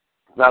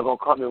 It's not going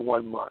to come in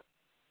 1 month.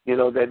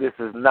 That this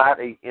is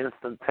not an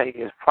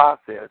instantaneous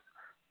process,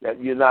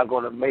 that you're not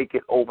going to make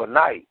it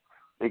overnight.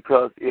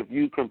 Because if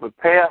you can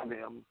prepare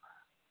them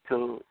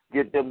to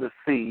get them to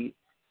see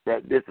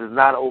that this is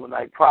not an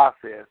overnight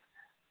process,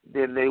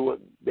 then they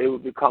would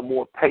become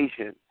more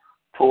patient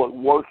toward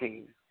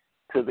working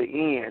to the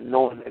end,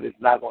 knowing that it's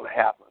not going to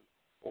happen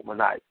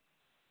overnight.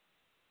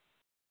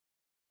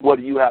 What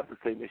do you have to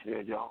say,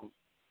 Missionary Jones?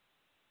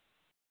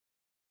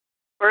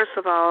 First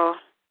of all,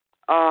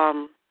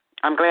 I'm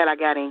glad I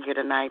got in here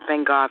tonight.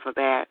 Thank God for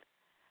that.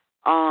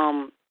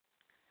 I'm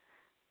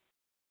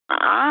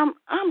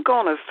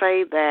going to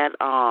say that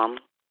a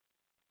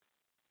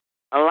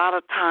lot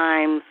of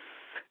times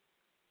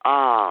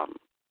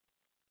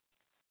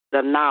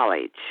the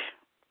knowledge,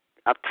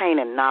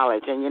 obtaining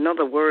knowledge, and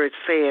the word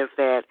says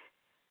that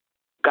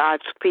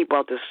God's people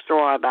are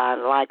destroyed by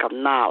lack of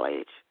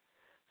knowledge.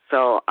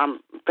 So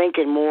I'm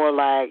thinking more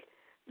like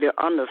the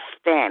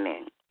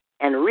understanding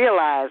and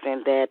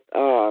realizing that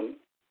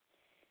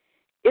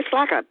it's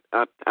like a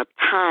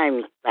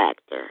time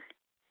factor.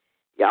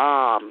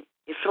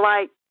 It's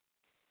like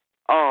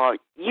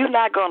you're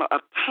not going to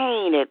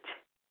obtain it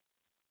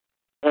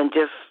in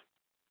just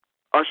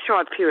a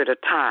short period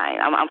of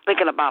time. I'm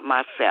thinking about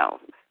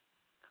myself.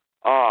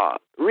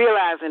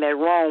 Realizing that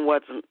Rome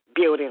wasn't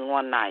built in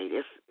one night.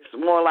 It's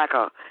more like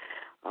a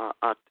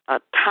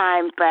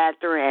time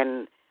factor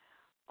and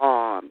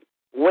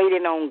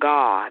waiting on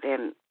God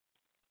and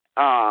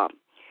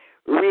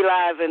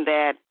realizing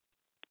that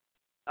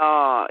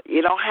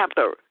you don't have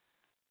to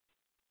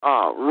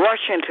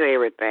rush into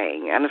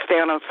everything.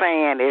 Understand what I'm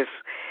saying?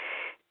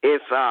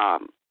 It's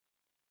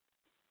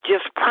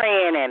just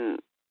praying and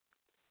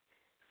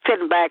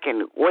sitting back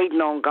and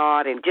waiting on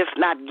God and just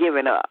not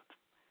giving up.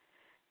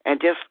 And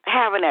just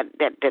having that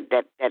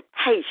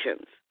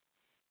patience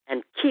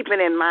and keeping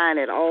in mind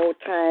at all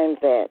times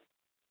that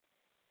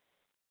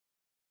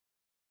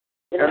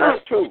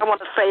that's true. I want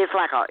to say it's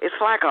like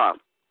a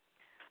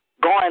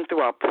going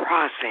through a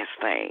process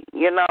thing,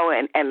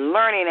 and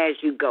learning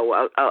as you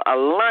go, a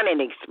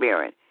learning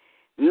experience,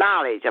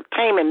 knowledge,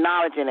 obtaining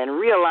knowledge, and then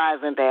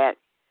realizing that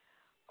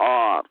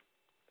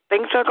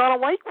things are going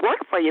to work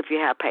for you if you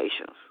have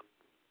patience.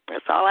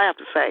 That's all I have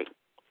to say.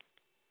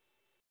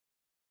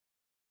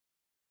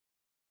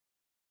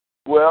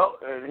 Well,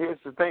 and here's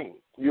the thing.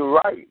 You're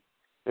right.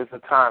 It's a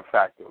time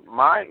factor.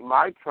 My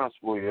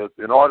principle is,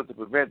 in order to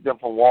prevent them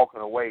from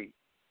walking away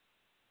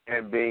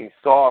and being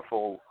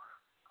sorrowful,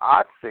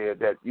 I said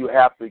that you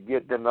have to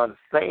get them to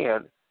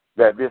understand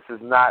that this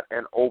is not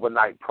an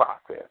overnight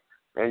process.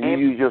 And you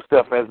use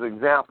yourself as an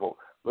example.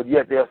 But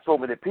yet there are so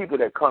many people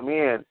that come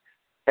in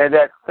and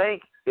that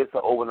think it's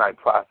an overnight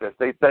process.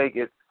 They think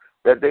it's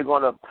that they're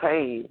going to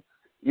obtain,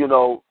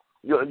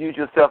 use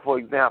yourself for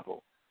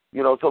example.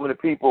 So many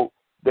people,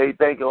 they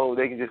think,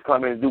 they can just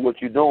come in and do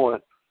what you're doing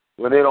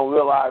when they don't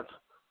realize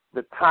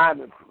the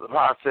time and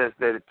process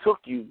that it took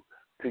you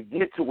to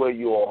get to where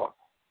you are,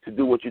 to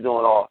do what you're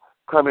doing, or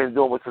come in and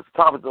doing what Sister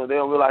Thomas is doing. They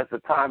don't realize the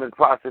time and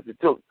process it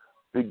took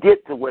to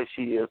get to where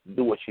she is, to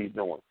do what she's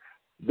doing.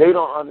 They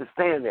don't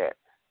understand that.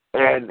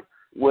 And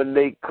when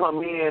they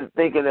come in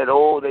thinking that,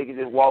 oh, they can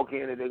just walk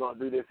in and they're going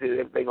to do this,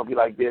 everything's going to be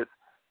like this,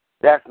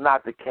 that's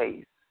not the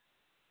case.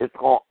 It's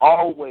going to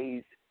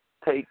always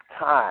take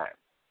time.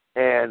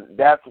 And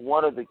that's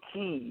one of the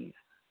keys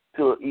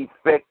to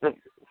effective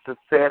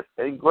success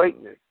and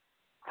greatness.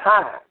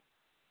 Time.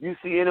 You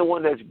see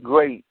anyone that's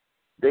great,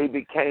 they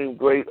became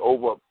great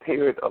over a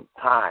period of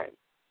time.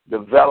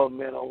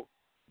 Developmental,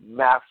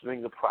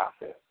 mastering the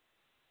process.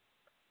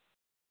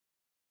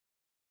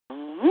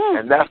 Mm-hmm.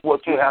 And that's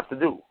what you have to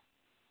do.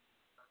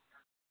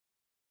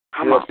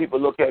 People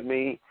look at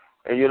me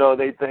and,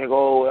 they think,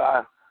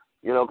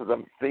 because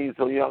I'm seen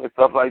so young and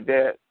stuff like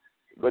that.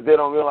 But they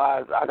don't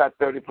realize I got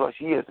 30-plus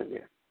years in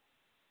there.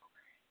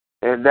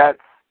 And that's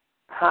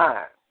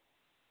time.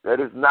 That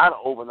is not an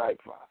overnight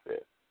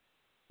process.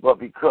 But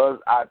because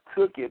I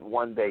took it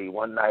one day,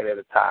 one night at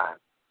a time,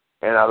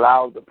 and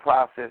allowed the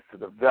process to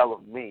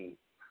develop me,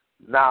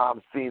 now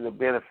I'm seeing the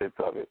benefits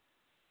of it.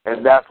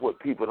 And that's what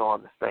people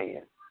don't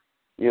understand.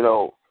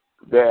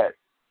 That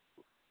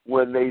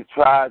when they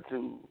try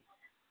to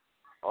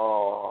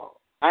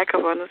I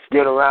can understand.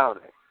 Get around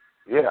it.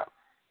 Yeah.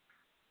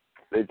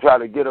 They try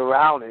to get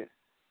around it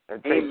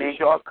and take the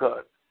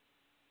shortcut.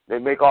 They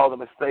make all the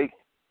mistakes,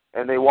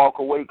 and they walk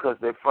away because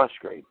they're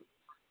frustrated.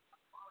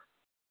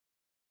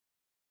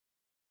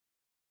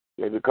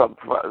 They become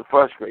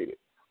frustrated.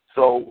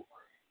 So,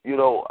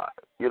 getting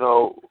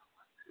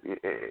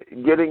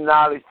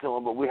knowledge to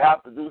them, but we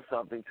have to do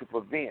something to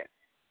prevent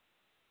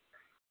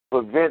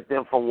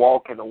them from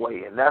walking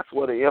away. And that's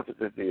where the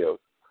emphasis is,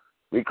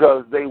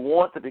 because they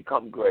want to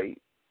become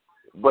great,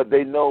 but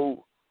they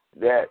know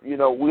that,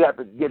 we have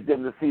to get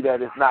them to see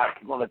that it's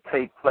not going to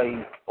take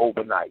place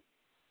overnight.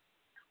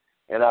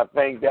 And I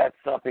think that's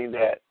something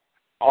that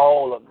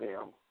all of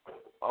them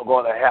are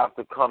going to have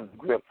to come to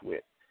grips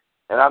with.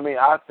 And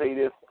I say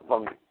this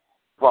from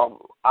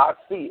I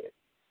see it.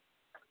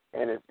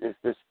 And it's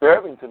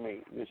disturbing to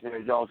me,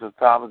 Missionary Jones and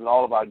Thomas and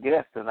all of our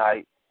guests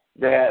tonight,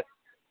 that,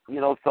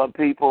 some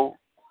people,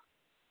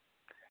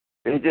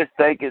 they just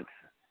think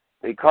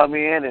they come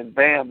in and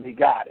bam, they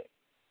got it.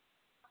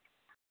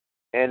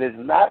 And it's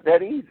not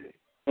that easy.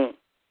 Mm.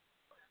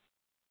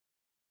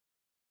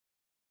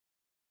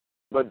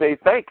 But they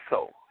think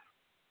so.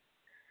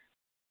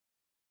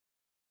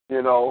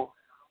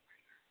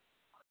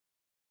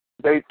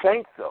 They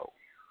think so.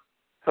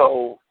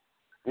 So,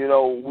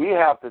 we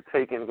have to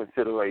take into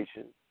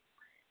consideration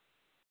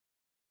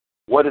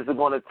what is it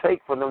going to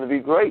take for them to be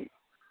great.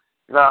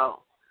 Now,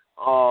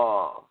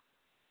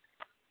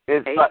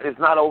 it's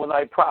not an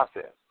overnight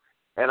process.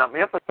 And I'm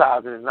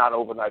emphasizing it's not an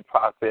overnight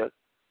process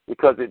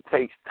because it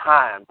takes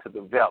time to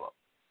develop.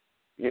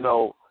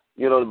 The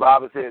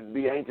Bible said,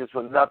 be anxious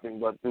for nothing,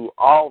 but through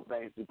all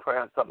things, through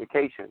prayer and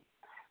supplication.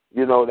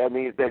 That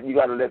means that you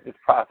got to let this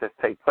process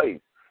take place.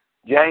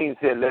 James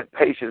said, let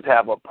patience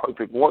have a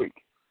perfect work,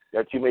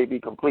 that you may be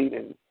complete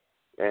and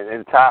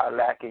entire,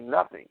 lacking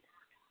nothing.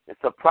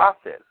 It's a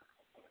process.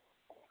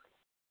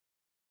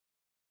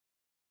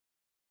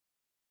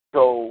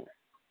 So,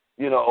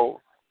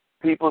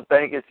 people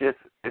think it's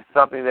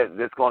something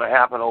that's going to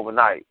happen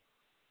overnight,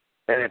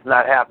 and it's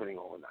not happening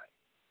overnight.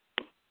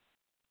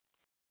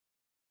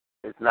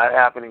 It's not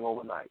happening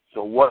overnight.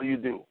 So what do you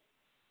do?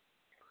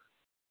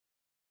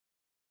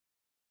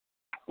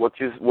 What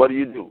do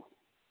you do?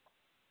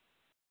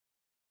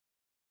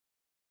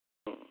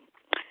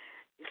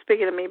 You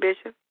speaking to me,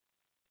 Bishop?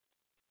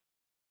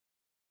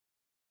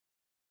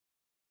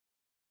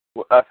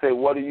 I say,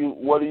 what do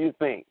you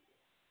think?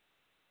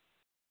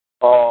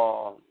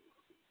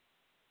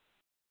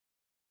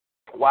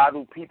 Why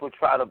do people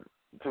try to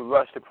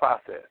rush the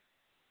process?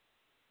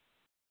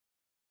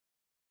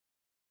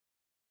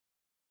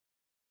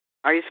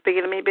 Are you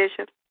speaking to me,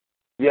 Bishop?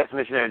 Yes,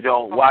 Missionary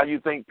Jones. Why do you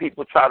think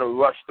people try to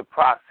rush the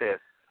process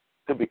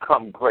to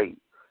become great?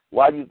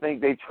 Why do you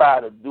think they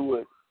try to do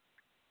it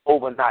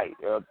overnight?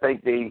 Or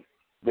think they're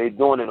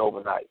doing it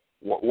overnight?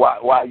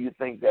 Why do you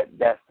think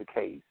that's the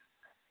case?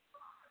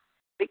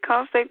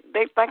 Because they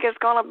think it's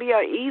going to be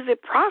an easy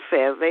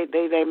process.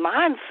 Their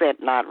mindset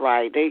not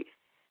right. They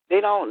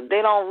don't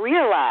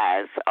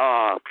realize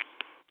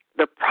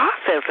the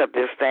process of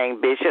this thing,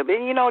 Bishop.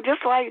 And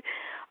just like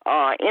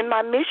in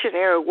my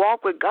missionary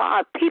walk with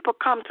God, people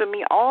come to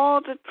me all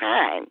the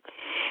time,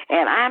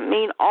 and I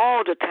mean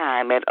all the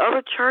time, at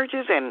other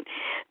churches and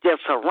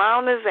just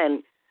surroundings,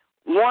 and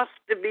wants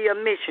to be a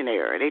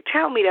missionary. They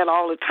tell me that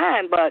all the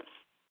time, but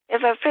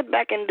as I sit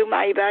back and do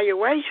my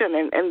evaluation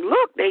and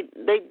look, they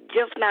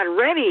just not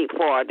ready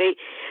for it. They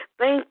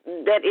think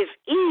that it's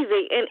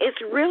easy, and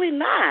it's really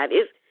not.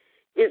 It's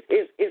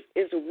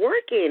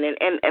working,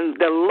 and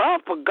the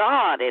love for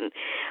God and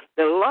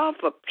the love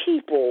for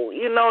people,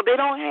 they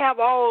don't have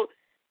all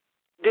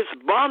this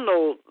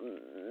bundle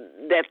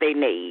that they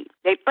need.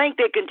 They think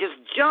they can just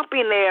jump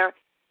in there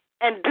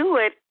and do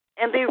it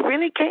and they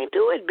really can't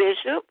do it,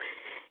 Bishop.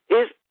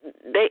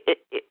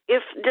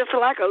 It's just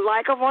like a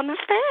lack of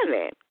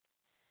understanding.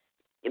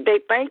 They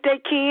think they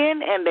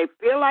can, and they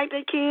feel like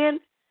they can,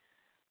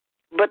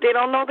 but they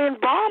don't know the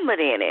involvement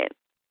in it.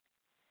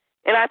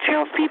 And I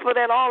tell people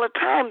that all the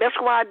time. That's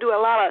why I do a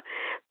lot of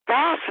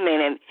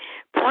fasting and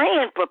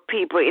praying for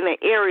people in the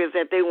areas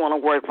that they want to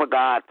work for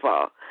God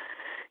for.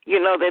 You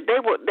know, that they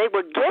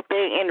would get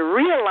there and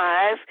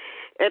realize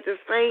at the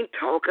same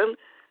token,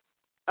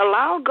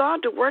 allow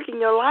God to work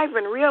in your life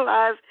and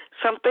realize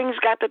some things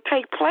got to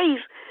take place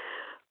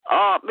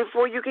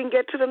before you can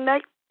get to the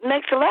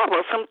next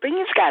level. Some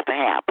things got to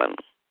happen.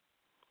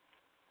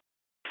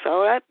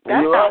 So that's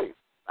right.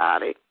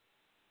 about it.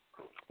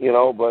 You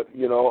know, but,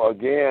 you know,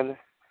 again,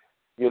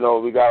 you know,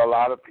 we got a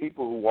lot of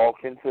people who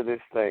walk into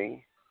this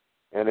thing,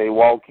 and they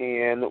walk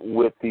in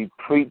with the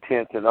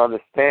pretense and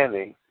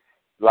understanding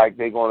like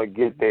they're going to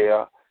get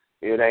there.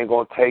 It ain't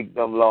going to take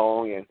them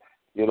long, and,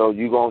 you know,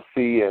 you're going to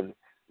see, and,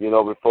 you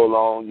know, before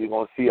long, you're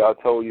going to see I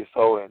told you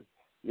so. And,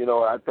 you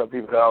know, I tell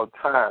people that all the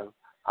time.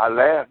 I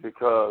laugh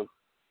because,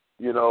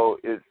 you know,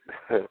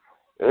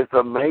 it's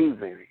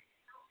amazing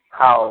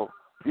how,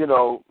 you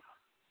know,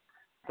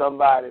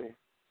 somebody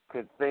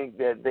could think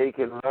that they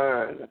can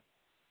learn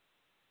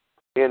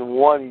in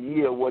 1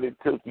 year what it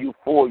took you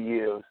 4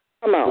 years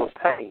to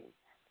obtain,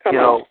 you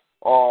know,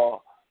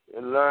 or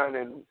learn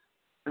in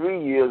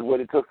 3 years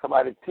what it took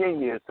somebody 10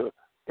 years to.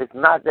 It's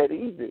not that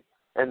easy.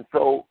 And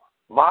so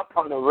my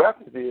point of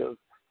reference is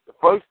the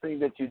first thing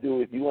that you do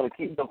if you want to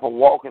keep them from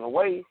walking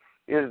away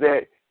is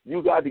that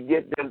you got to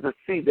get them to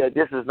see that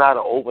this is not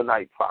an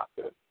overnight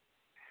process.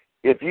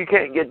 If you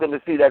can't get them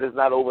to see that it's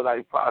not an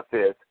overnight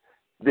process,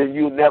 then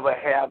you never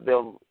have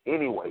them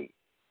anyway,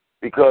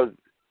 because,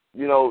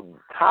 you know,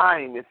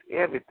 time is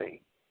everything.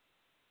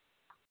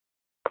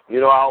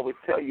 You know, I always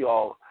tell you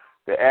all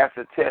the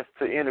acid test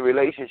to any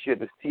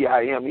relationship is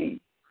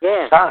TIME.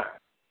 Yeah. Time.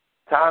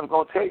 Time's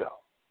going to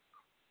tell.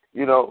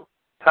 You know,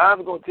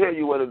 time's going to tell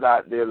you whether or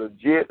not they're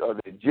legit or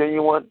they're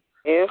genuine.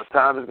 Yes. Or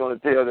time is going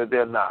to tell that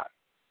they're not.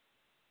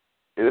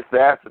 It's the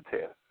acid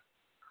test.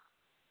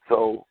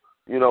 So,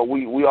 you know,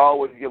 we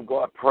always give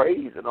God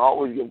praise and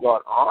always give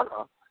God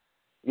honor.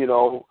 You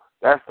know,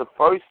 that's the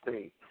first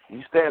thing.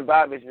 You stand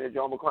by, Missionary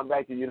John. I'm going to come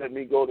back to you. Let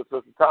me go to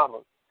Sister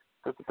Thomas.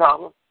 Sister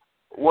Thomas,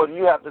 what do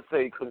you have to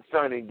say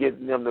concerning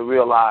getting them to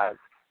realize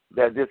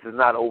that this is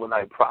not an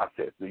overnight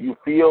process? Do you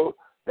feel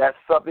that's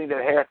something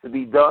that has to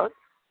be done?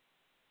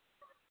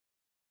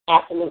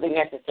 Absolutely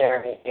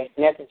necessary. It's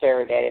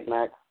necessary that it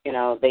must, you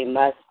know, they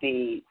must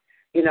be,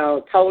 you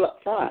know, told up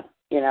front.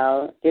 You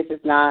know, this is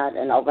not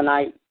an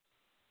overnight.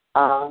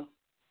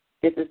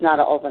 This is not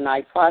an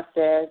overnight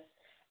process.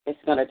 It's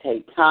going to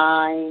take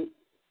time,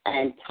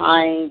 and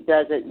time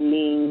doesn't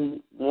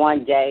mean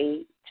 1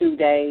 day, 2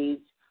 days,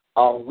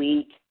 a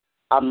week,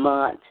 a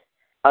month,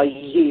 a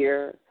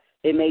year.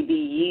 It may be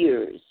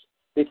years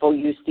before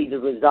you see the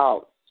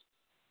results.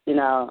 You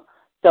know,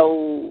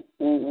 so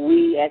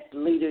we as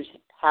leaders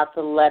have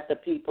to let the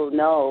people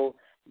know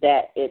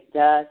that it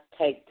does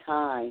take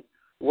time.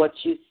 What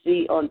you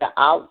see on the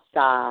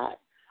outside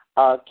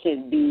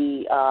can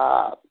be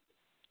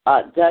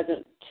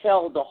doesn't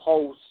tell the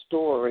whole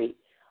story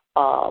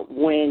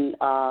when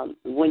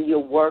you're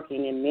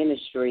working in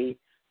ministry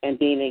and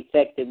being an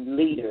effective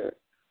leader,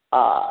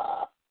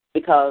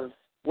 because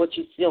what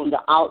you see on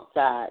the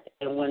outside,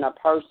 and when a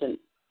person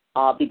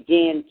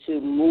begin to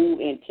move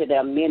into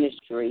their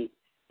ministry,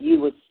 you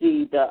would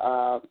see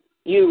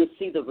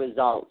the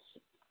results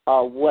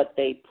of what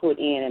they put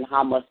in and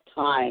how much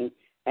time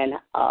and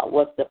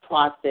what's the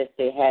process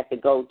they had to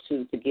go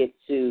to get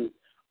to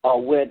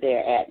where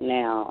they're at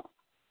now.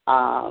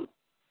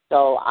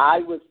 So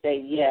I would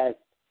say yes.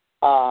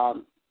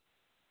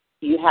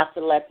 You have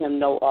to let them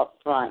know up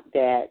front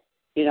that,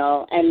 you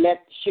know, and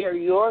share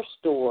your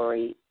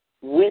story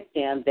with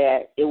them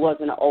that it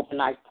wasn't an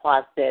overnight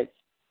process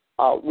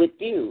with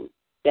you,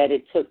 that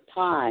it took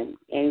time,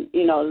 and,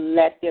 you know,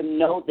 let them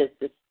know that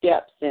the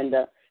steps and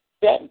the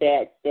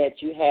setbacks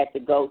that you had to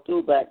go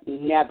through, but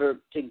never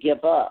to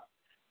give up.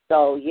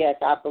 So, yes,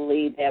 I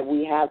believe that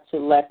we have to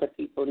let the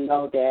people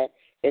know that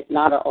it's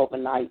not an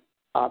overnight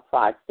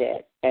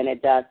process, and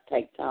it does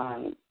take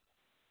time.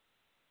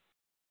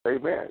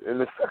 Amen. And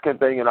the second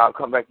thing, and I'll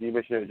come back to you,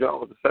 Missionary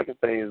Jones, the second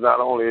thing is not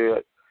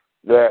only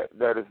that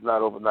it's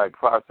not overnight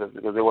process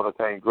because they want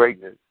to attain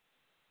greatness,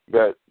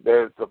 that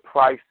there's a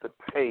price to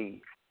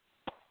pay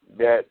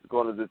that's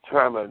going to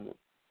determine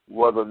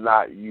whether or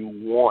not you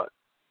want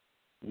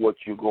what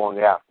you're going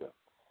after.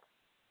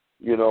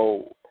 You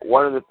know,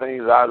 one of the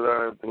things I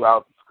learned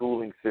throughout the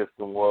schooling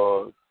system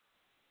was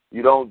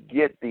you don't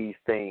get these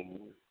things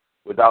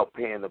without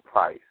paying the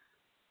price.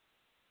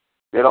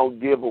 They don't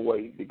give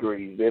away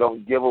degrees. They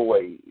don't give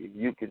away, if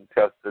you can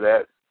attest to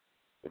that,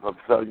 if I'm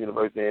Southern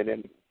University and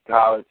in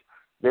college,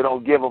 they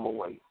don't give them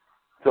away.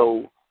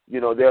 So, you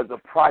know, there's a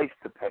price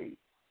to pay.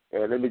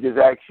 And let me just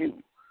ask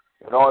you,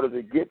 in order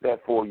to get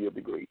that 4-year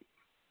degree,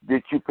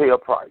 did you pay a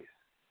price?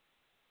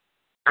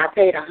 I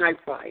paid a high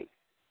price,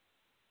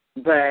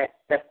 but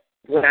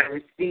what I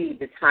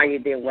received is higher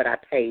than what I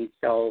paid.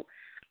 So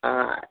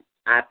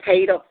I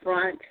paid up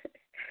front,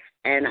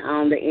 and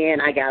on the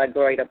end I got a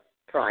greater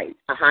price,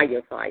 a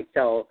higher price.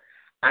 So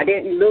I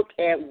didn't look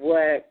at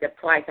what the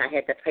price I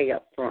had to pay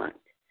up front.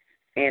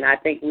 And I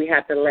think we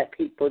have to let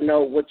people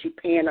know what you're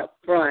paying up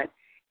front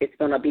is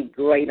going to be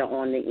greater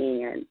on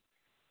the end.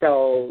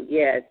 So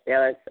yes,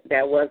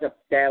 that was a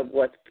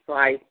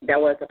price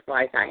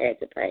I had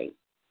to pay.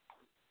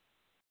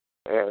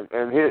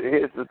 And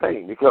here's the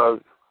thing, because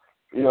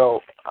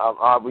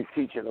I'll be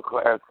teaching a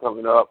class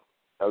coming up,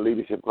 a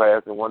leadership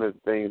class, and one of the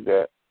things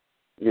that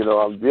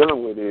I'm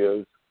dealing with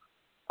is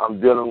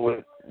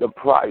the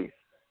price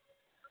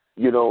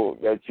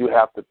that you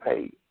have to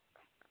pay.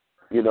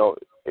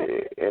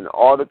 In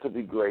order to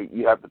be great,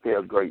 you have to pay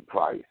a great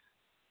price.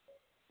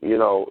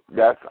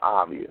 That's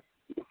obvious.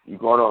 You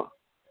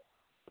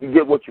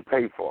get what you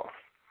pay for.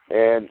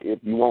 And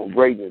if you want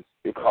greatness,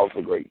 it costs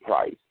a great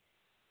price.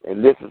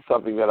 And this is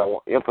something that I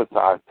want to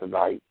emphasize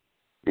tonight,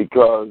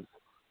 because,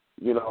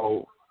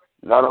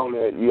 not only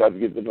that you have to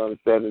get them to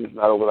understand that it's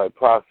not an overnight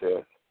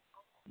process,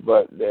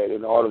 but that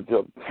in order to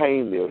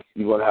obtain this,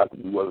 you're going to have to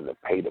be willing to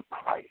pay the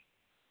price.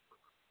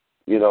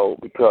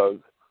 Because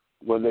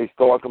when they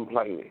start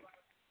complaining,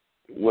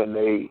 when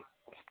they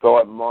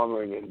start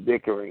murmuring and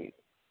bickering,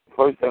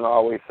 first thing I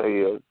always say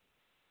is,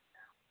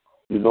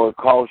 it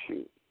costs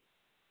you.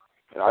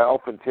 And I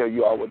often tell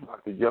you all what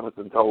Dr.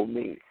 Jefferson told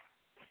me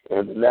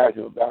at the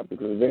National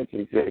Baptist Convention.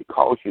 He said it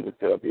costs you to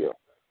sit up here.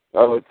 In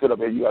other words, sit up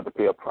here, you have to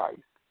pay a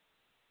price.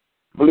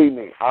 Believe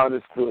me, I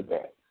understood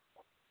that.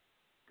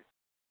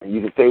 And you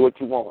can say what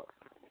you want.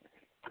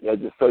 There's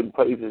just certain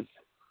places,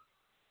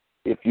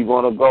 if you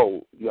want to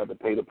go, you have to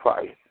pay the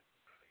price.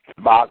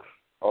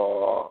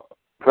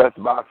 Press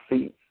box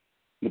seats,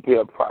 you pay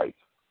a price.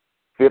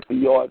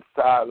 50-yard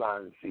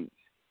sideline seats,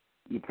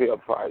 you pay a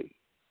price.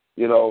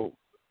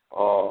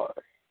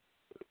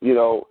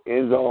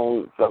 End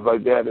zone, stuff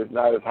like that is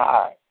not as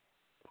high.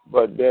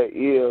 But there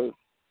is,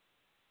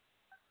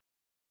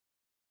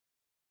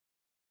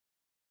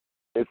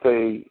 it's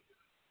a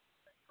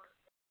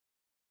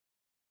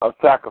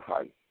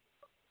sacrifice.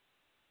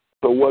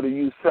 So what do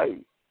you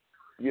say,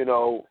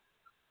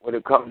 when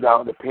it comes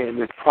down to paying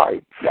this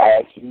price?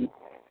 I ask you,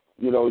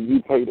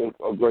 you paid a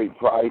great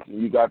price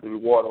and you got the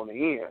reward on the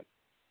end,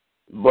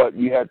 but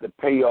you had to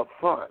pay up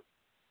front.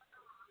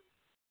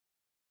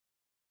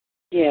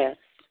 Yes.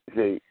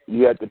 See,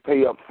 you had to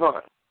pay up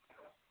front.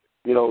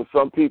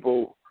 Some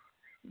people,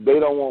 they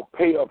don't want to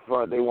pay up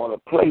front, they want to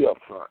play up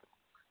front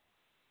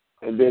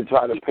and then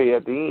try to pay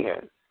at the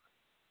end.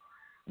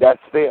 That's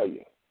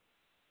failure.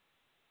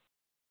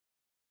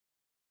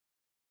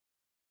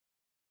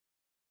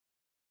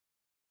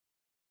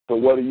 So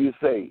what do you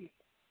say?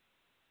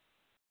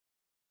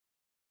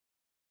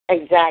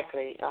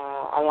 Exactly.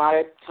 A lot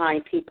of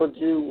time people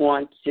do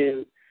want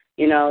to,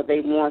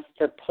 they want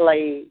to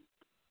pay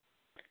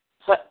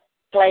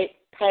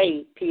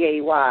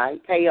P-A-Y,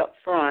 pay up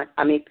front.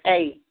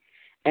 Pay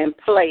and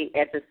play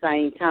at the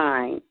same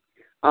time.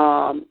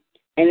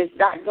 And it's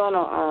not going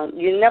to,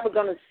 you're never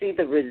going to see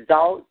the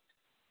results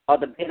or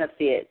the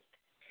benefits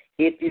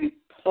if you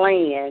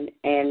plan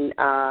and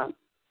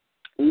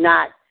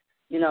not,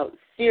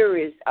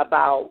 serious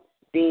about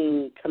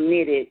being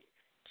committed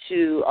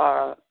to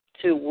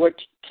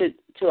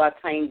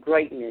attain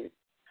greatness.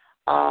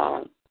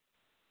 I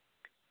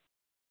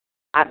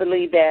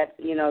believe that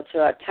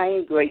to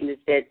attain greatness,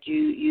 that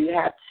you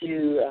have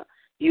to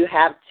you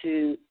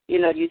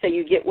say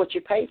you get what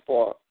you pay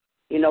for.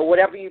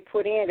 Whatever you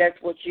put in,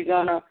 that's what you're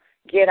gonna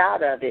get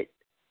out of it.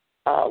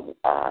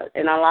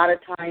 And a lot of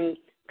times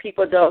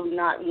people do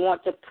not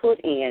want to put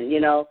in.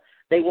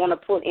 They want to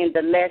put in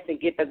the less and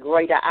get the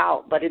greater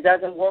out, but it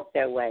doesn't work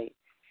that way.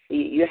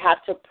 You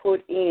have to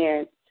put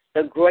in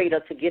the greater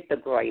to get the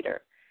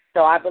greater.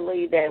 So I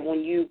believe that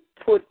when you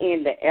put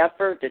in the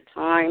effort, the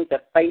time,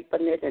 the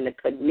faithfulness, and the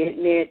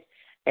commitment,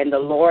 and the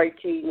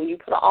loyalty, when you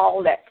put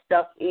all that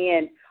stuff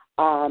in,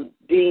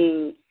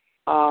 to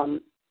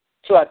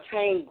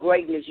attain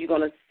greatness, you're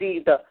going to see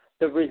the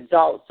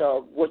results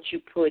of what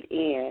you put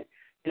in.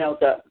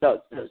 The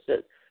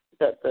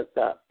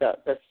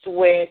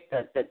sweat,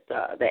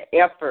 the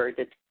effort,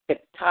 the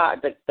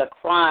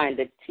crying,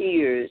 the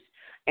tears,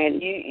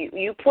 and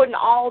you putting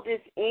all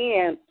this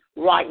in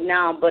right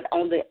now, but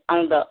on the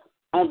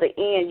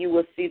end you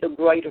will see the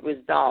greater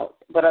results.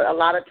 But a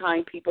lot of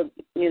times people,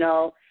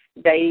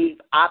 they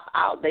opt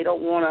out. They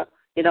don't want to,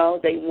 they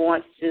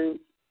want to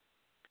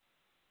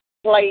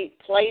play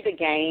the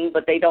game,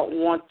 but they don't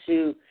want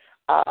to.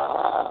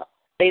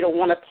 They don't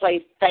want to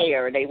play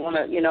fair. They want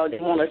to, they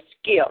want to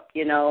skip.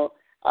 They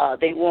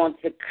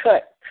want to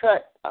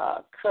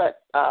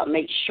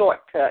make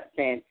shortcuts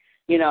and,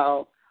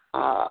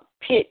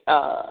 pit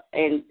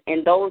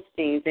and those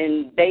things,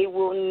 and they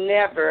will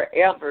never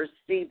ever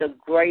see the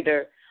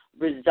greater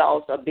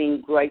results of being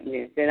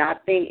greatness. And I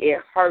think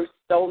it hurts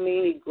so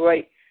many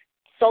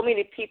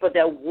people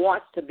that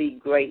want to be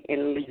great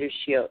in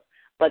leadership,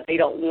 but they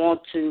don't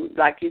want to.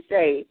 Like you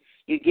say,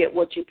 you get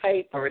what you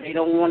pay for. They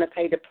don't want to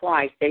pay the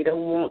price. They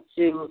don't want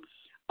to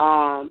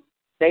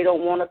They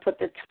don't want to put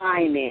the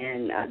time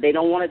in. They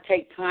don't want to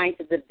take time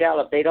to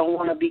develop. They don't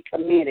want to be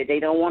committed. They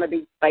don't want to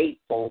be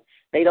faithful.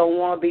 They don't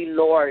want to be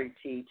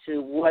loyalty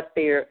to what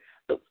they're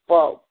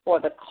for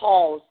the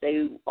cause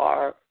they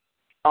are.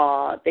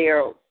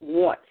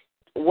 What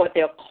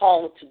they're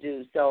called to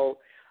do. So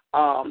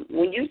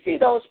when you see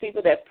those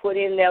people that put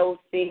in those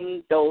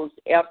things, those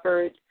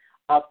efforts,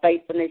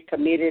 faithfulness,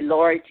 committed,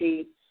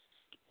 loyalty,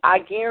 I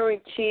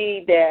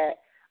guarantee that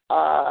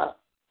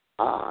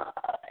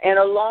in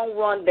the long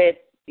run that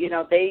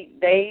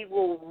they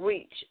will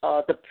reach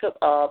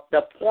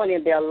the point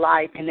in their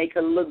life, and they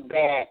can look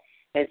back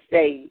and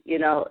say,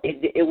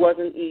 it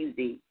wasn't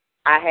easy.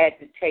 I had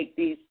to take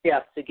these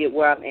steps to get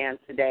where I am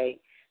today.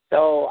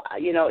 So,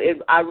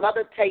 I'd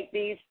rather take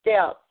these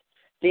steps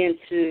than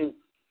to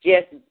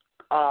just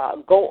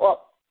go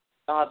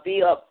up,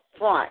 be up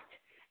front,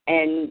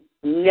 and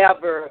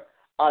never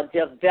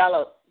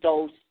develop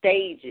those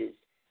stages,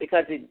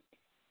 because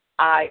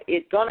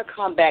it's going to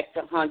come back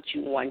to haunt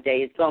you one day.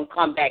 It's going to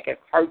come back and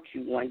hurt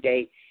you one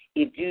day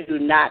if you do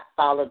not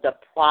follow the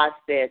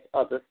process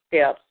of the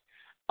steps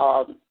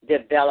of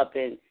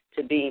developing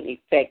to being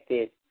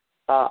effective,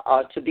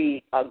 to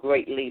be a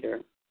great leader.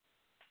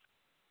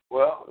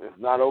 Well, it's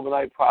not an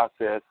overnight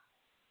process,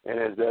 and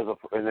and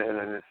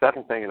the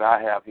second thing that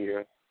I have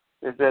here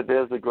is that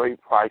there's a great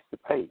price to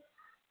pay.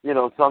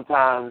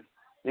 Sometimes,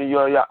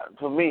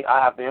 to me,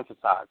 I have to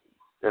emphasize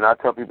it, and I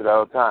tell people that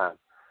all the time.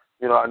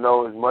 I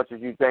know as much as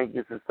you think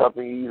this is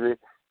something easy,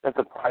 that's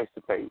a price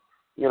to pay.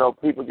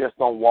 People just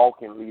don't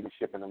walk in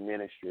leadership in the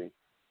ministry,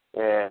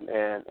 and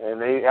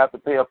they have to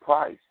pay a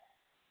price,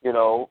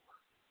 to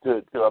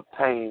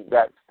obtain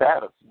that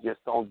status. You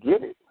just don't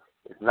get it.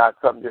 It's not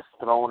something just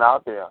thrown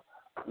out there,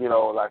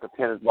 like a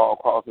tennis ball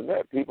across the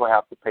net. People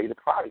have to pay the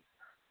price.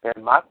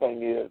 And my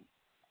thing is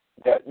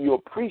that you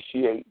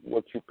appreciate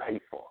what you pay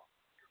for.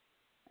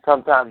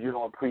 Sometimes you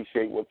don't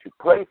appreciate what you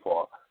play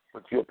for,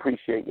 but you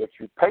appreciate what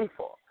you pay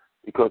for.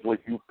 Because when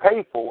you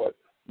pay for it,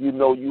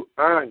 you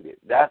earned it.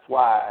 That's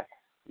why,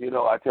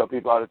 I tell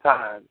people all the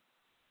time,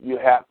 you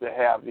have to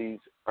have these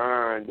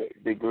earned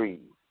degrees,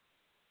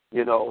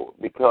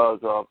 because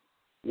of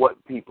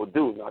what people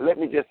do. Now, let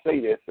me just say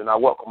this, and I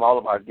welcome all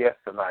of our guests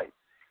tonight.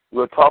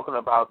 We're talking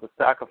about the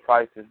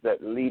sacrifices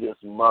that leaders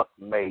must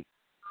make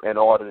in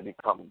order to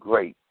become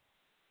great.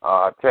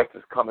 Our text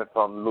is coming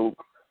from Luke,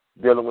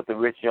 dealing with the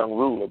rich young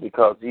ruler,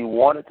 because he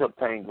wanted to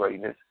obtain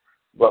greatness,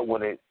 but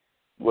when he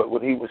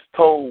was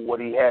told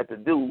what he had to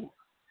do,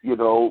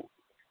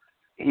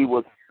 he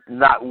was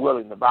not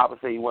willing. The Bible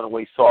says he went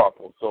away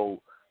sorrowful.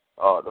 So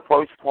the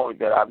first point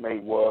that I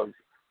made was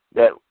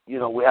that,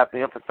 we have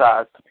to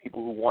emphasize to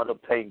people who want to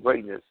obtain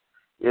greatness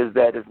is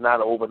that it's not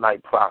an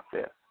overnight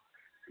process.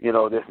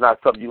 It's not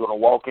something you're going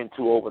to walk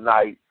into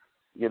overnight.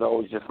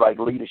 It's just like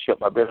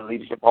leadership. I've been in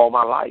leadership all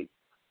my life,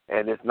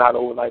 and it's not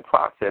an overnight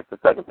process. The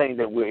second thing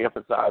that we're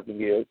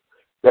emphasizing is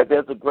that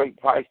there's a great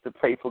price to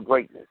pay for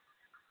greatness.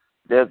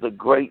 There's a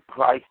great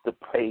price to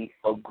pay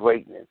for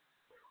greatness.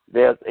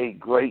 There's a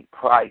great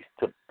price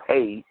to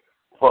pay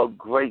for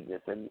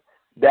greatness. And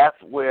that's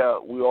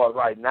where we are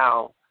right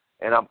now,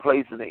 and I'm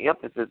placing the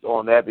emphasis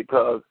on that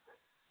because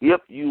if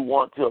you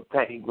want to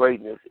obtain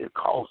greatness, it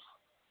costs.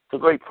 It's a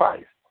great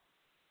price.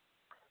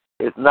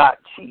 It's not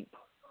cheap.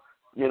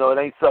 It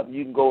ain't something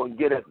you can go and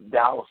get at the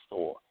dollar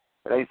store.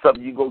 It ain't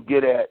something you can go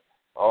get at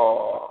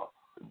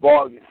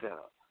bargain center.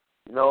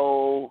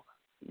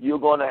 You're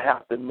going to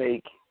have to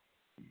make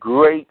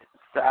great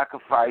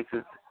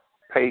sacrifices,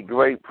 pay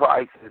great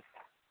prices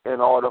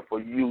in order for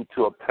you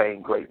to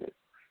obtain greatness.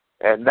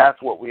 And that's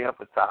what we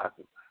emphasize.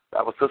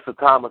 That was Sister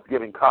Thomas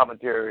giving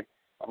commentary.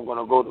 I'm going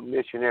to go to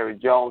Missionary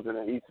Jones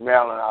in East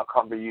Maryland. I'll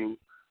come to you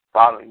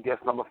following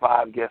guest number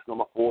 5, guest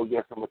number 4,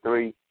 guest number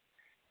 3.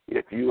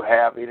 If you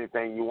have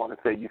anything you want to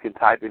say, you can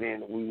type it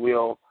in, and we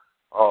will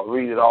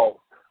read it off.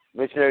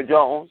 Missionary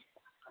Jones,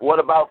 what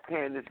about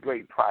paying this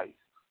great price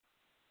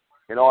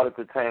in order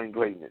to attain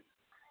greatness?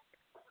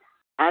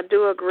 I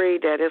do agree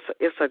that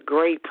it's a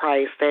great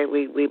price that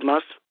we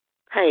must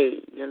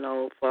pay,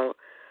 for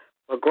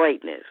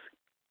greatness.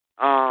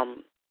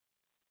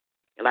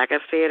 Like I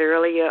said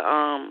earlier,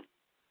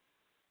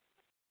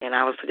 and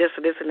I was just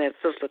listening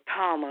to Sister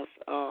Thomas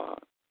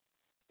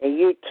and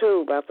you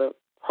too about the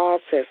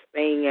process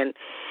thing, and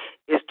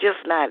it's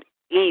just not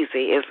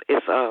easy.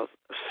 It's a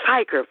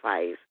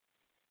sacrifice,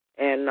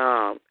 and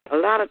a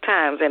lot of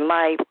times in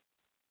life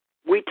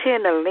we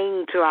tend to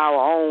lean to our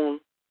own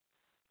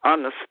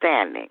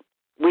understanding.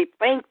 We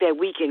think that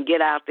we can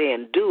get out there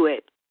and do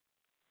it,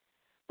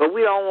 but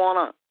we don't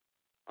want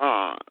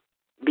to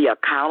be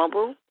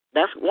accountable.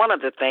 That's one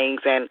of the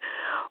things, and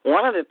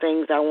one of the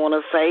things I want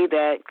to say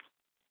that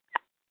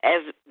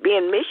as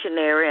being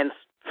missionary and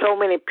so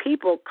many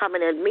people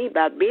coming at me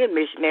about being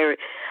missionary,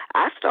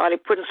 I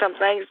started putting some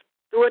things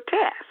through a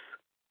test.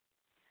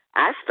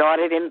 I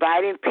started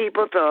inviting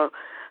people to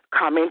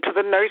come into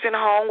the nursing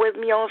home with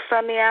me on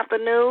Sunday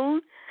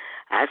afternoon.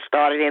 I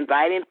started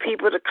inviting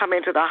people to come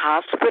into the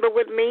hospital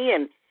with me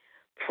and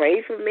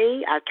pray for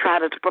me. I tried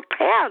to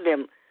prepare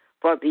them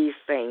for these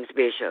things,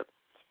 Bishop.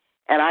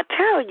 And I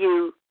tell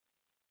you,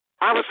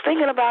 I was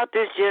thinking about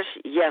this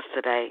just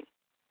yesterday.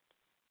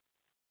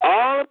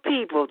 All the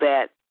people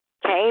that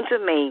came to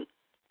me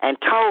and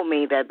told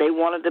me that they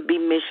wanted to be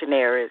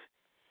missionaries,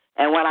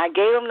 and when I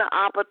gave them the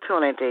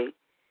opportunity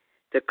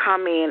to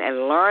come in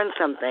and learn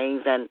some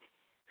things and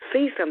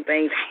see some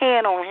things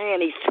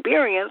hand-on-hand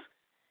experience,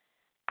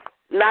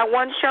 not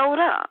one showed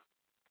up.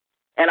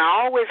 And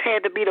I always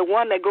had to be the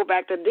one that go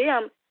back to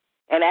them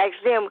and ask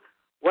them,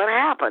 what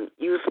happened?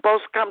 You were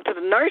supposed to come to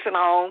the nursing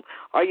home,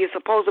 or you're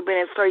supposed to be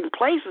in certain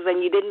places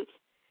and you didn't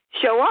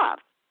show up.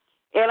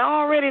 And I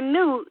already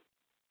knew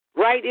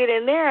right then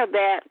and there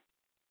that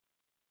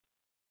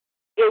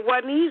it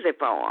wasn't easy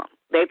for them.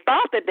 They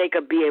thought that they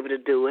could be able to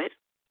do it,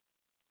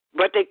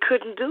 but they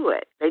couldn't do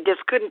it. They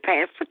just couldn't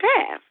pass the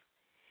test.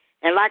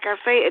 And like I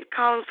say, it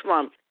comes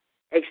from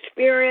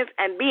experience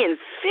and being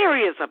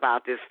serious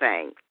about this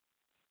thing.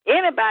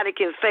 Anybody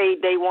can say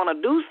they want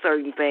to do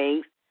certain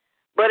things,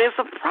 but it's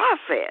a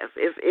process.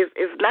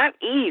 It's not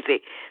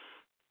easy.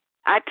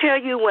 I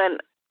tell you, when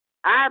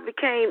I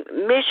became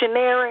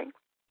missionary,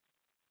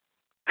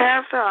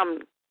 Pastor,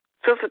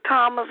 Sister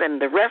Thomas,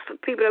 and the rest of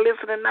the people that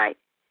listen tonight,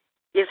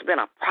 it's been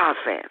a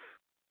process.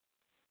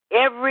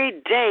 Every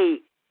day,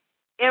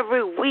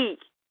 every week,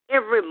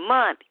 every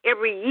month,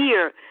 every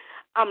year,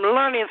 I'm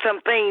learning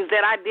some things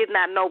that I did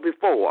not know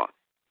before.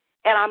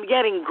 And I'm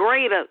getting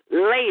greater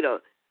later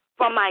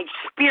from my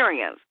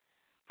experience,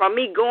 from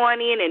me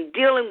going in and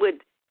dealing with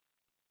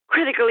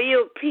critically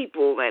ill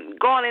people and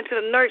going into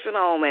the nursing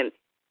home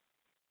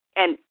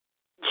and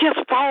just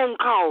phone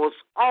calls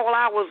all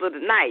hours of the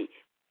night.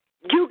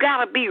 You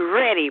got to be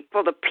ready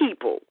for the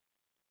people.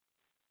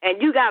 And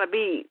you got to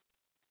be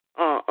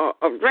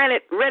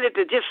ready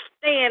to just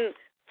stand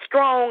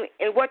strong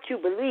in what you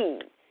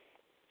believe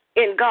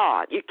in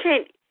God. You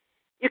can't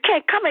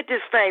come at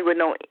this thing with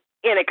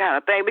any kind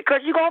of thing, because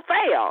you're going to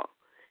fail.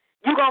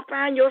 You're going to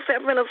find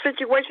yourself in a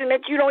situation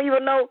that you don't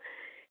even know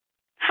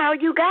how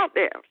you got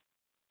there.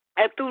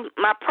 And through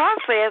my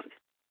process,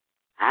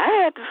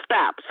 I had to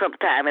stop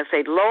sometime and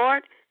say,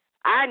 Lord,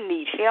 I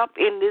need help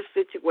in this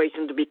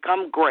situation to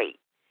become great.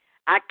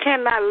 I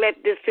cannot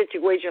let this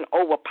situation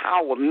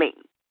overpower me.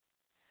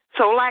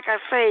 So like I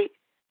say,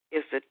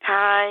 it's the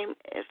time,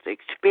 it's the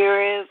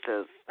experience,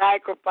 the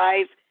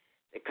sacrifice,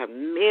 the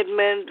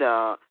commitment,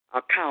 the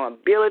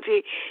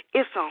accountability.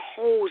 It's a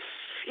whole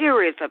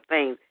series of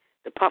things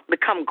to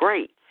become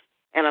great.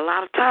 And a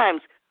lot of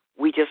times,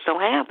 we just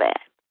don't have that.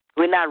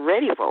 We're not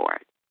ready for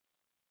it.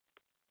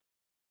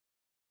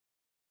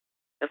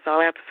 That's all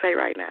I have to say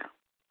right now.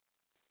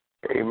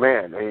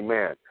 Amen.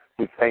 Amen.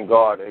 We thank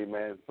God,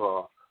 amen,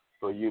 for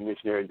you,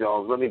 Missionary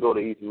Jones. Let me go to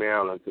East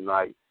Maryland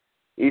tonight.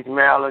 East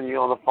Maryland, you're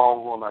on the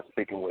phone. Who am I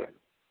speaking with?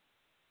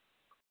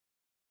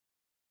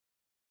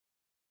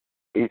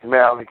 East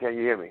Maryland, can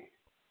you hear me?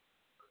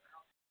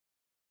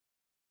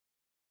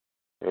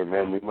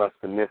 Amen. We must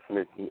have missed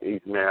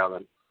East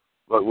Maryland.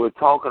 But we're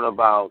talking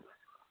about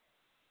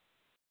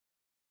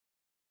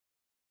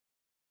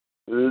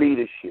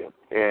leadership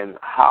and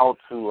how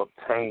to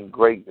obtain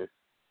greatness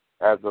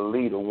as a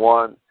leader.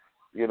 One,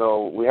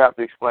 we have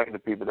to explain to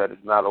people that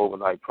it's not an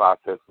overnight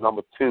process.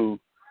 Number two,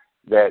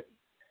 that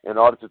in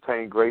order to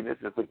attain greatness,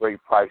 it's a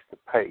great price to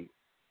pay.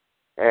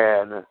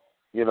 And,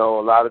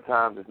 a lot of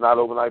times it's not an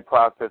overnight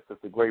process,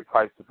 it's a great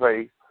price to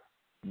pay.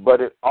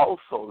 But it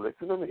also,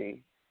 listen to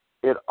me,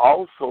 it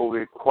also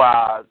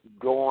requires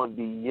going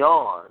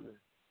beyond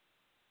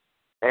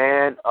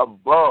and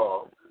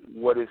above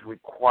what is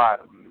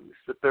required of you.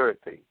 It's the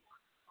third thing.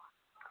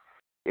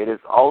 It is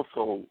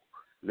also,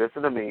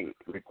 listen to me,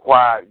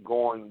 required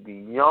going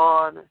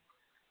beyond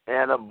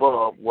and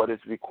above what is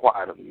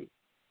required of you.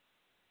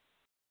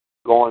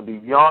 Going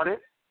beyond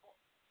it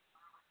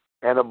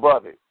and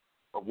above it,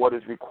 of what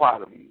is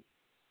required of you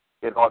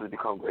in order to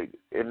become great.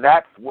 And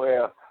that's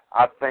where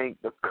I think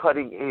the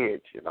cutting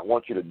edge, and I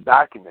want you to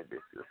document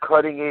this, the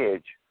cutting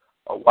edge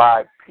of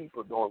why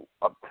people don't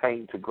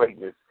obtain to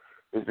greatness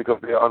is because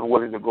they're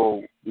unwilling to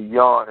go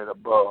beyond and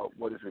above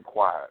what is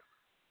required.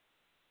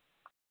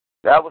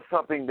 That was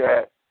something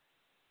that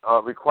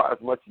requires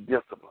much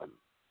discipline.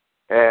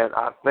 And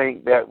I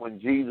think that when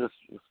Jesus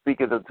was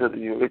speaking to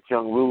the rich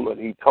young ruler,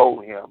 he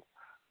told him,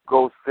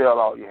 go sell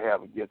all you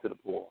have and give to the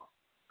poor.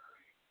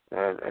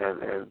 And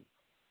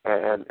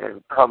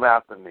come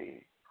after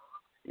me.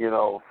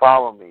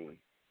 Follow me.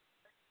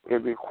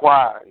 It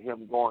required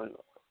him going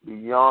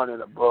beyond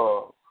and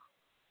above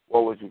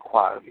what was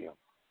required of him.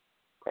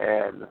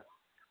 And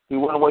he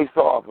went away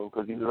sorrowful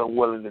because he was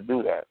unwilling to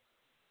do that.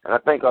 And I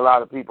think a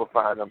lot of people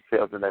find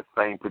themselves in that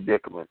same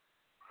predicament,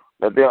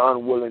 that they're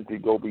unwilling to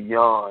go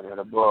beyond and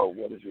above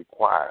what is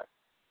required.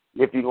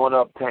 If you're going to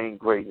obtain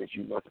greatness,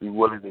 you must be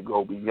willing to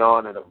go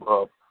beyond and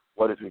above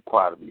what is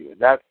required of you.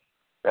 And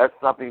that's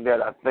something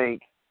that I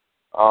think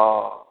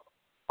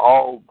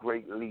all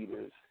great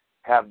leaders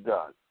have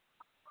done.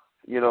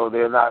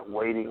 They're not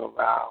waiting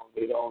around.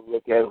 They don't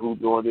look at who's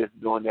doing this,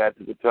 doing that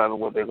to determine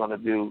what they're going to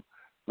do.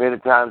 Many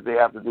times they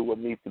have to do what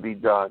needs to be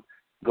done,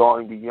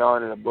 going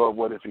beyond and above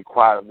what is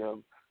required of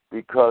them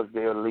because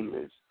they're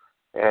leaders.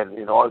 And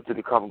in order to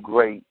become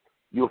great,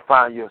 you'll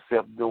find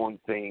yourself doing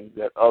things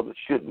that others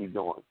should be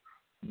doing.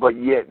 But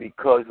yet,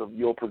 because of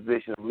your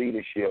position of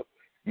leadership,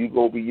 you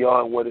go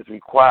beyond what is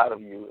required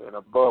of you and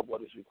above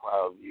what is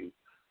required of you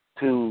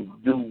to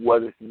do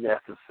what is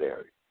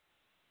necessary.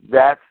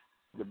 That's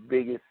the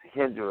biggest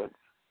hindrance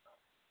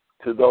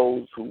to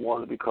those who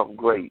want to become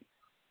great.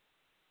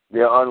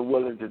 They're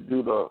unwilling to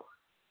do the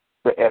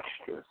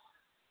extras.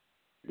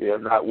 They're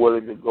not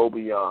willing to go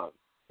beyond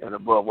and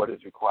above what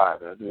is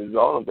required. As a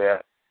result of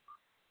that,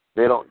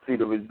 they don't see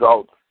the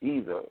results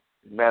either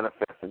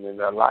manifesting in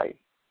their life.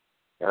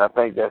 And I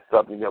think that's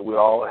something that we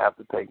all have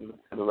to take into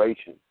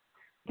consideration.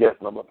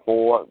 Guest number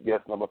 4,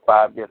 guest number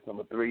 5, guest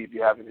number 3, if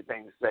you have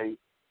anything to say,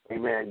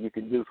 amen, you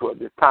can do so at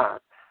this time.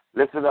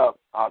 Listen up.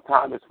 Our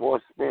time is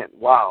spent.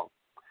 Wow.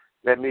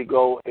 Let me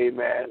go,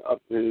 amen,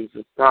 up to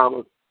Sister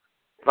Thomas'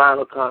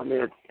 final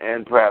comments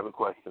and prayer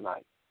request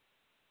tonight.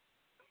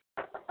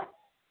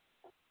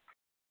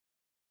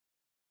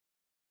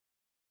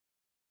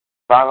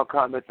 Final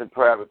comments and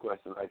prayer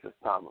request tonight, Sister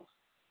Thomas.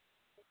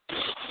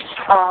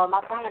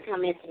 My final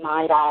comment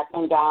tonight, I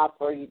thank God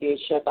for you,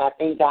 Bishop. I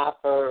thank God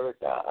for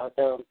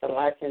the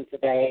lesson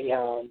today.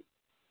 To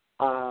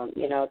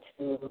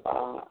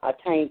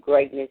attain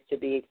greatness, to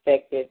be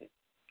effective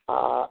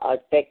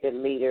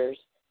leaders.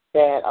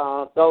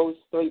 That those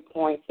 3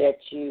 points that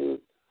you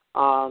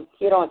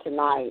hit on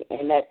tonight,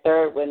 and that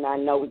third one, I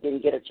know we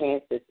didn't get a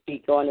chance to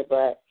speak on it,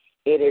 but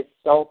it is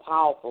so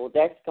powerful.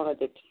 That's going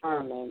to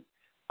determine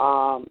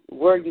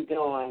where you're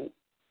going,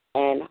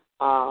 and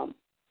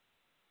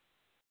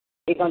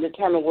it's going to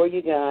determine where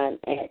you're going,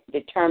 and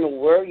determine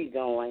where you're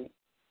going,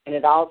 and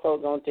it also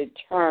going to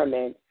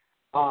determine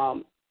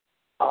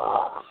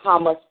how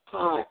much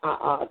time,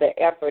 the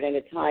effort and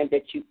the time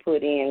that you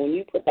put in. When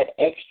you put that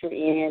extra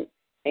in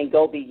and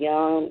go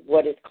beyond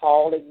what is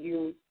called of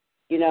you,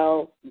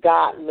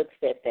 God looks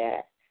at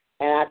that.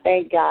 And I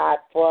thank God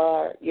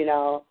for,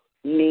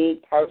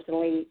 me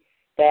personally,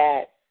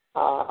 that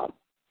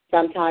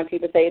sometimes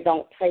people say it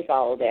don't take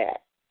all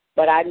that.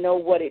 But I know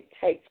what it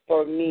takes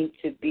for me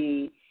to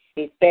be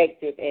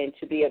effective and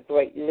to be a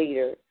great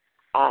leader.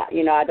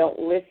 I don't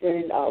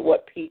listen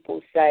what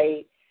people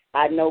say.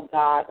 I know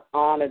God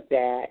honors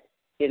that,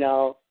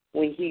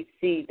 when he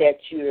sees that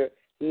you're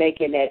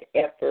making that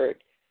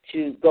effort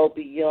to go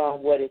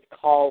beyond what is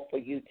called for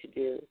you to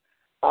do.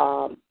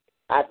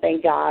 I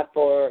thank God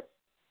for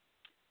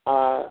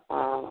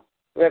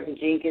Reverend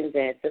Jenkins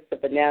and Sister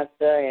Vanessa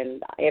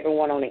and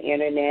everyone on the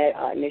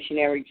Internet,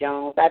 Missionary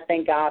Jones. I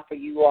thank God for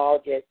you all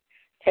just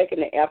taking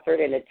the effort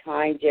and the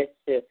time just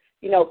to,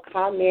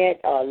 comment,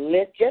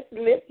 just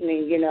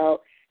listening,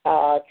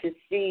 to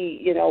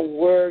see,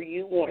 where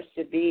you want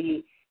to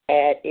be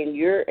at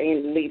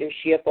in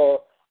leadership,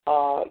 or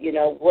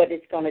what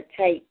it's going to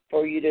take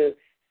for you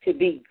to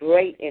be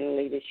great in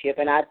leadership.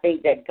 And I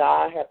think that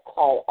God has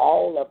called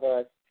all of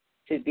us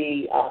to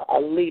be a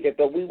leader,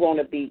 but we want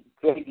to be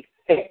great,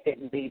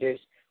 effective leaders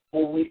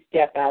when we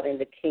step out in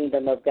the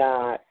kingdom of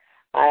God.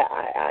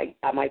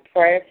 My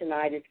prayer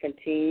tonight is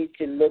continue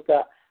to look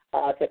up,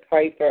 to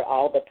pray for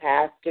all the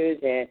pastors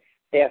and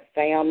their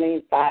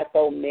families,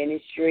 fivefold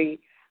ministry,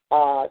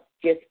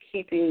 just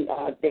keeping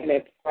them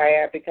in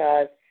prayer,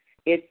 because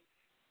it's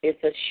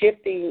a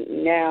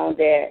shifting now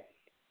that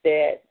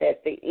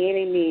the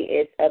enemy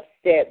is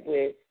upset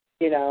with,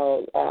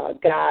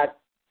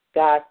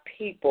 God's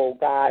people,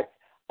 God's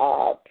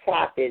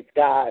prophets,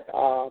 God's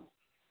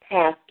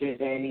pastors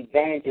and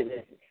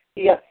evangelists.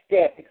 He's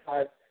upset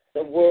because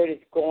the word is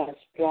going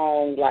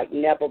strong like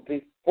never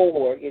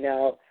before.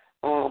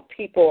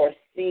 People are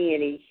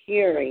seeing and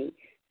hearing,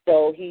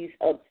 so he's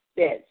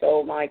upset.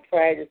 So my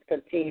prayer is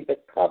continue to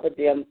cover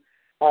them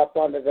up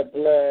under the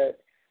blood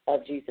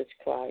of Jesus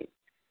Christ.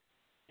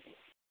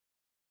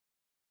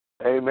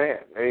 Amen.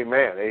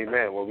 Amen.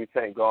 Amen. Well, we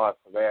thank God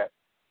for that.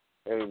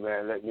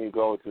 Amen. Let me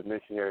go to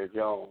Missionary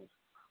Jones.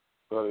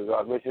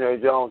 So, Missionary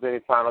Jones, any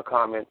final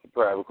comments or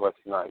prayer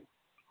requests tonight?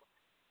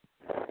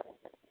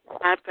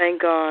 I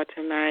thank God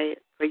tonight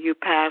for you,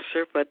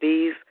 Pastor, for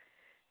these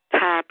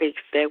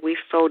topics that we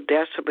so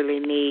desperately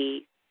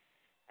need,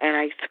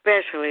 and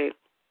especially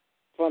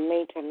for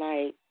me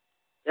tonight,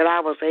 that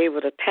I was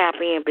able to tap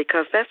in,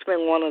 because that's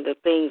been one of the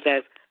things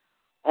that's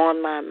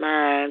on my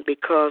mind,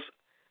 because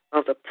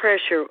of the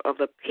pressure of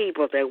the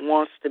people that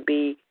wants to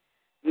be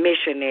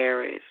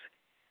missionaries,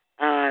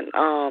 and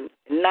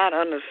not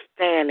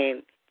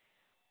understanding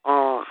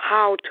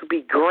how to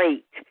be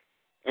great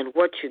in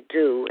what you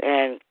do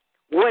and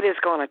what it's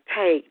going to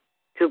take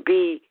to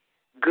be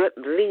good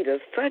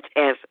leaders, such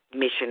as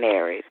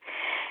missionaries.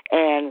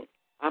 And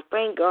I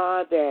thank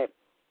God that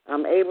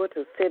I'm able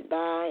to sit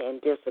by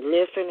and just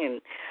listen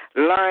and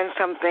learn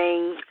some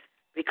things,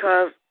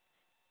 because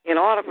in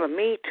order for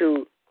me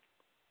to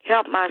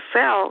help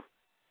myself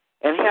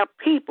and help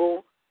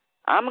people,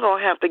 I'm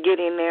going to have to get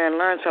in there and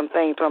learn some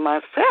things for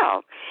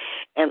myself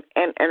and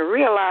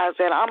realize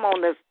that I'm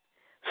on the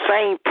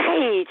same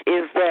page,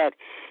 is that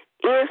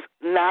it's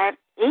not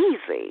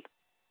easy.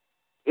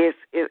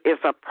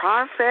 It's a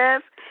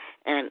process,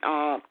 and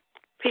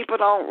people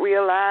don't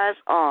realize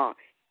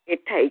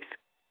it takes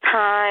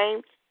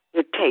time,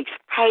 it takes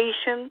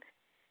patience,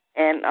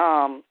 and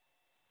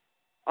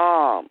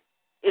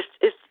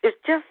it's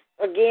just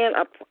again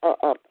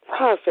a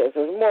process.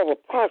 It's more of a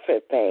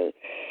process thing.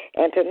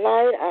 And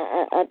tonight,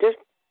 I just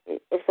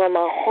from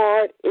my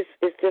heart,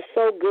 it's just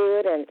so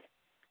good, and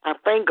I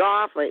thank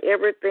God for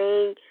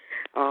everything.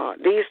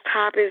 These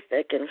topics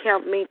that can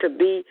help me to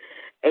be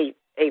a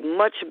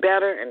much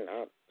better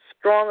and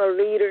stronger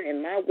leader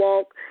in my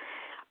walk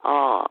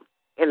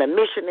in the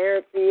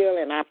missionary field,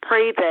 and I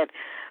pray that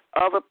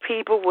other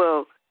people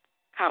will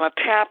kind of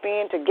tap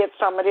in to get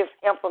some of this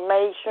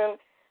information,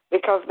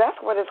 because that's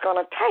what it's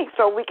going to take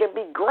so we can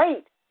be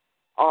great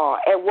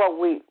at what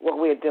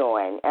we're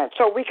doing, and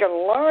so we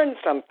can learn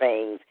some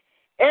things.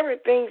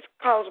 Everything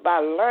comes by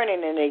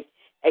learning and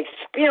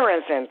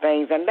experiencing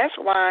things, and that's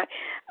why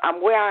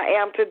I'm where I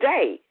am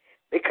today,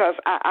 because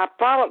I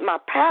followed my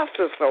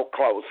pastor so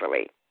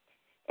closely.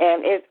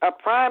 And a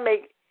prime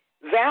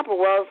example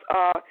was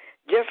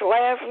just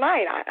last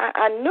night.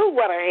 I knew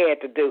what I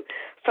had to do.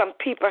 Some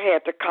people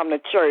had to come to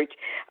church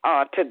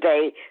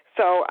today,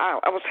 so I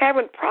was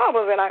having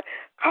problems, and I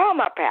called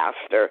my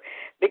pastor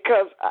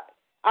because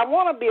I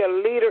want to be a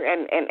leader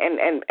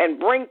and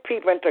bring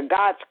people into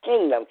God's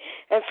kingdom.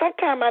 And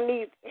sometimes I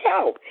need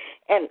help,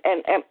 and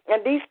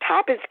these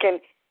topics can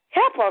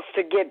help us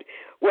to get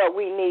where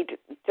we need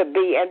to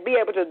be and be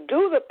able to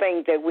do the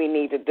things that we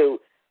need to do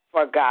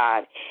for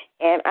God.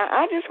 And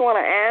I just want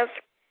to ask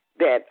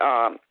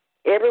that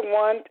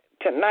everyone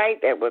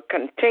tonight that will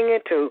continue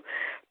to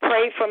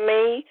pray for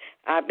me.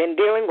 I've been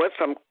dealing with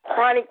some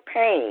chronic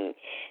pain,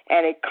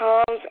 and it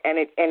comes and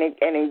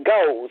it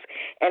goes,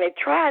 and it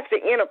tries to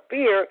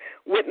interfere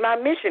with my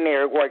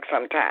missionary work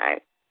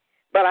sometimes.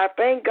 But I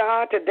thank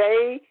God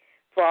today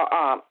for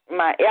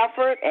my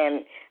effort,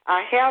 and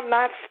I have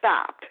not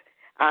stopped.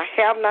 I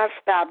have not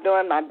stopped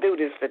doing my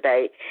duties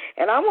today,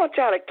 and I want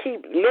y'all to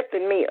keep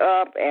lifting me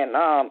up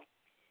and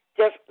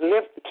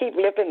keep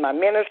lifting my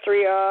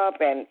ministry up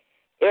and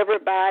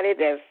everybody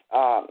that's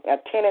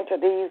attending to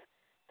these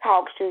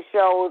talk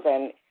shows,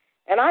 and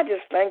I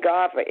just thank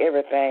God for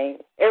everything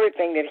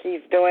that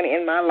He's doing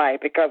in my life,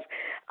 because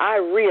I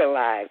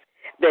realize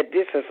that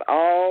this is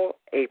all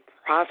a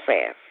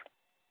process.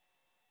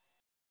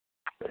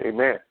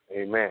 Amen.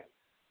 Amen.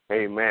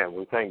 Amen.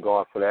 We thank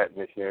God for that,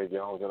 Missionary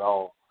Jones, and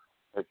all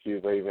that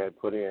you've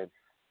put in.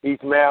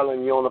 Each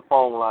Marilyn, you're on the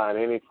phone line.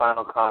 Any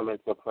final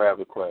comments or prayer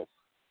requests?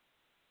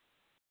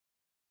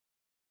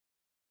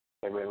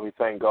 Amen. We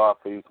thank God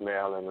for each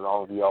Marilyn and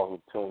all of y'all who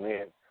tune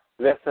in.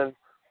 Listen,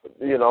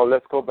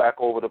 let's go back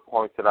over the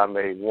points that I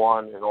made.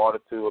 One, in order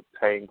to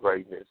obtain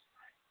greatness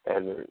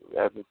and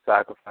as a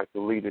sacrifice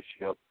of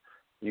leadership,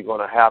 you're going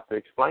to have to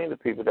explain to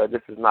people that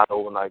this is not an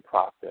overnight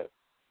process,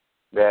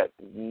 that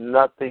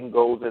nothing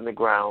goes in the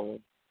ground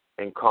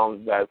and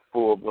comes back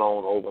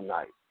full-blown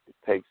overnight. It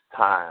takes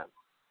time.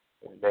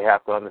 And they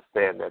have to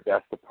understand that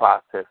that's the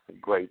process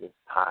of greatness,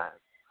 time.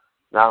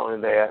 Not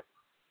only that,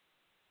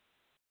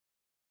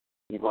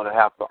 you're going to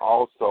have to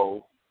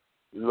also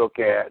look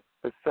at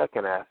the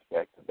second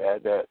aspect of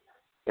that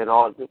in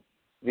order to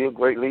be a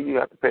great leader, you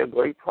have to pay a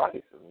great price.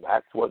 And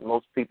that's what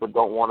most people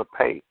don't want to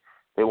pay.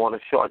 They want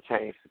to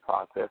shortchange the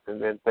process.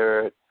 And then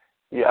third,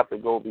 you have to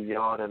go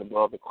beyond and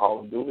above the call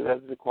of duty that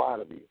is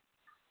required of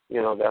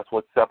you. That's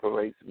what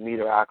separates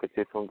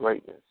mediocrity from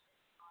greatness.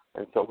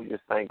 And so we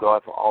just thank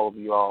God for all of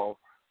you all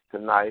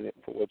tonight and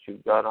for what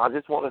you've done. I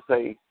just want to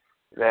say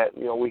that,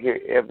 we're here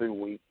every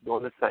week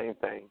doing the same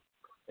thing,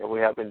 and we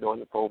have been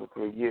doing it for over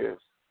 3 years.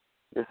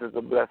 This is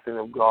a blessing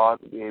of God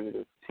to be able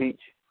to teach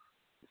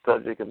the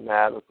subject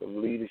matters of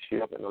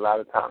leadership, and a lot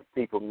of times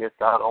people miss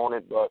out on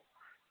it. But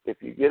if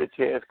you get a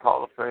chance,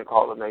 call a friend,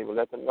 call a neighbor,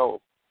 let them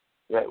know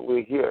that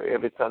we're here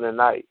every Sunday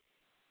night,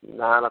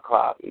 9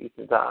 o'clock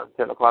Eastern Time,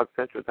 10 o'clock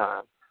Central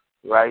Time,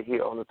 right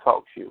here on the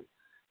Talk Show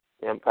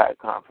Impact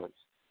Conference,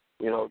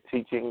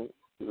 teaching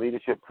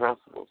leadership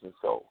principles. And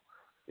so,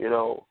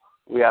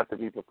 we have to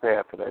be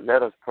prepared for that.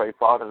 Let us pray.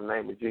 Father, in the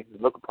name of Jesus,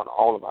 look upon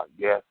all of our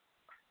guests.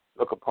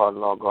 Look upon,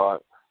 Lord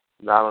God,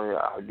 not only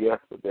our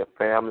guests, but their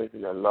families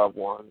and their loved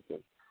ones.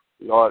 And,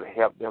 Lord,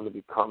 help them to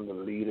become the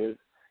leaders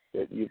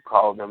that you've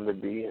called them to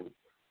be, and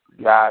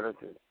guidance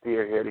and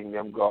spearheading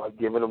them, God,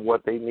 giving them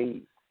what they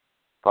need.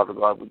 Father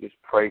God, we just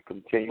pray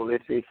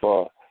continuously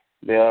for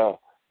their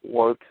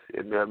works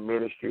and their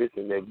ministries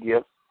and their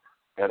gifts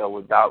that are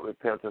without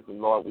repentance.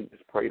 And, Lord, we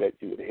just pray that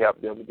you would help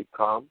them to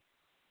become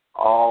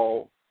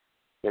all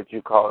that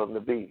you call them to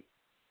be.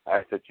 I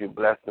ask that you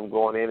bless them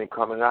going in and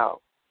coming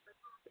out.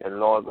 And,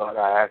 Lord God,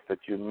 I ask that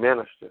you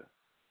minister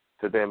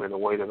to them in a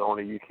way that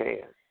only you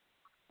can.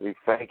 We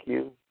thank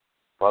you,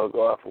 Father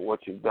God, for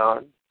what you've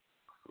done.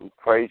 We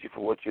praise you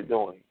for what you're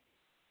doing.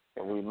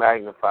 And we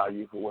magnify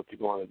you for what you're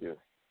going to do.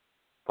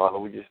 Father,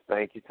 we just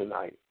thank you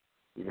tonight,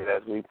 even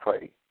as we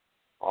pray,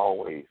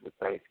 always with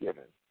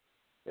thanksgiving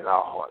in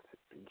our hearts.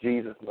 In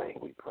Jesus' name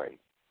we pray.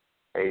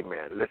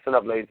 Amen. Listen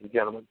up, ladies and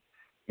gentlemen.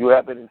 You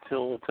have been in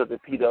tune to the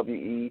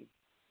PWE,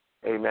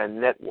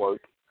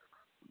 Network.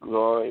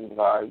 Glory to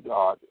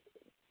God.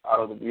 out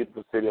of the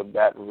beautiful city of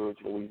Baton Rouge,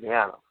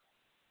 Louisiana.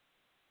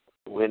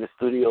 We're in the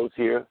studios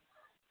here,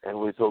 and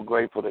we're so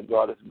grateful that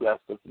God has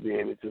blessed us to be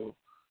able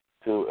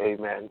to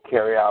amen,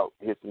 carry out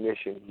his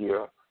mission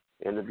here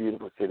in the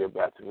beautiful city of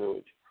Baton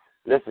Rouge.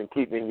 Listen,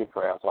 keep me in your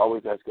prayers.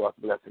 Always ask God's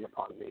blessing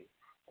upon me.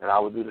 And I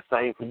will do the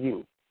same for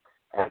you.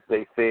 As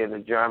they say in the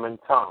German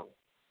tongue,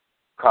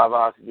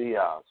 Kavas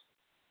Diaz,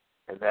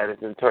 and that is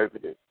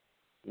interpreted.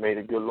 May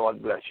the good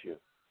Lord bless you.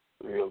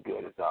 Real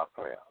good is our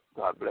prayer.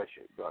 God bless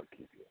you. God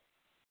keep you.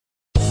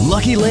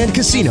 Lucky Land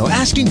Casino,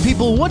 asking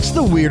people, what's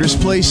the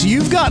weirdest place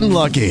you've gotten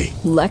lucky?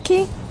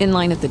 Lucky? In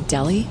line at the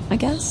deli, I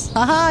guess?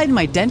 Aha, in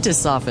my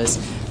dentist's office.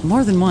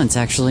 More than once,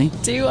 actually.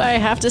 Do I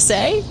have to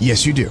say?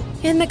 Yes, you do.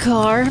 In the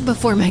car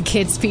before my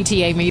kids'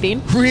 PTA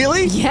meeting.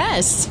 Really?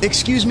 Yes.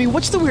 Excuse me,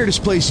 what's the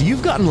weirdest place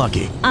you've gotten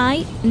lucky?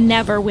 I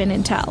never win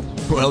and tell.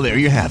 Well, there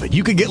you have it.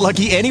 You can get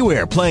lucky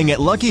anywhere, playing at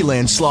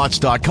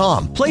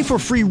LuckyLandSlots.com. Play for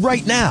free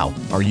right now.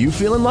 Are you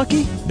feeling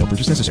lucky? No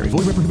purchase necessary. Void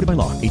where prohibited by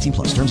law.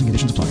 18+. Terms and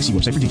conditions apply. See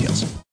website for details.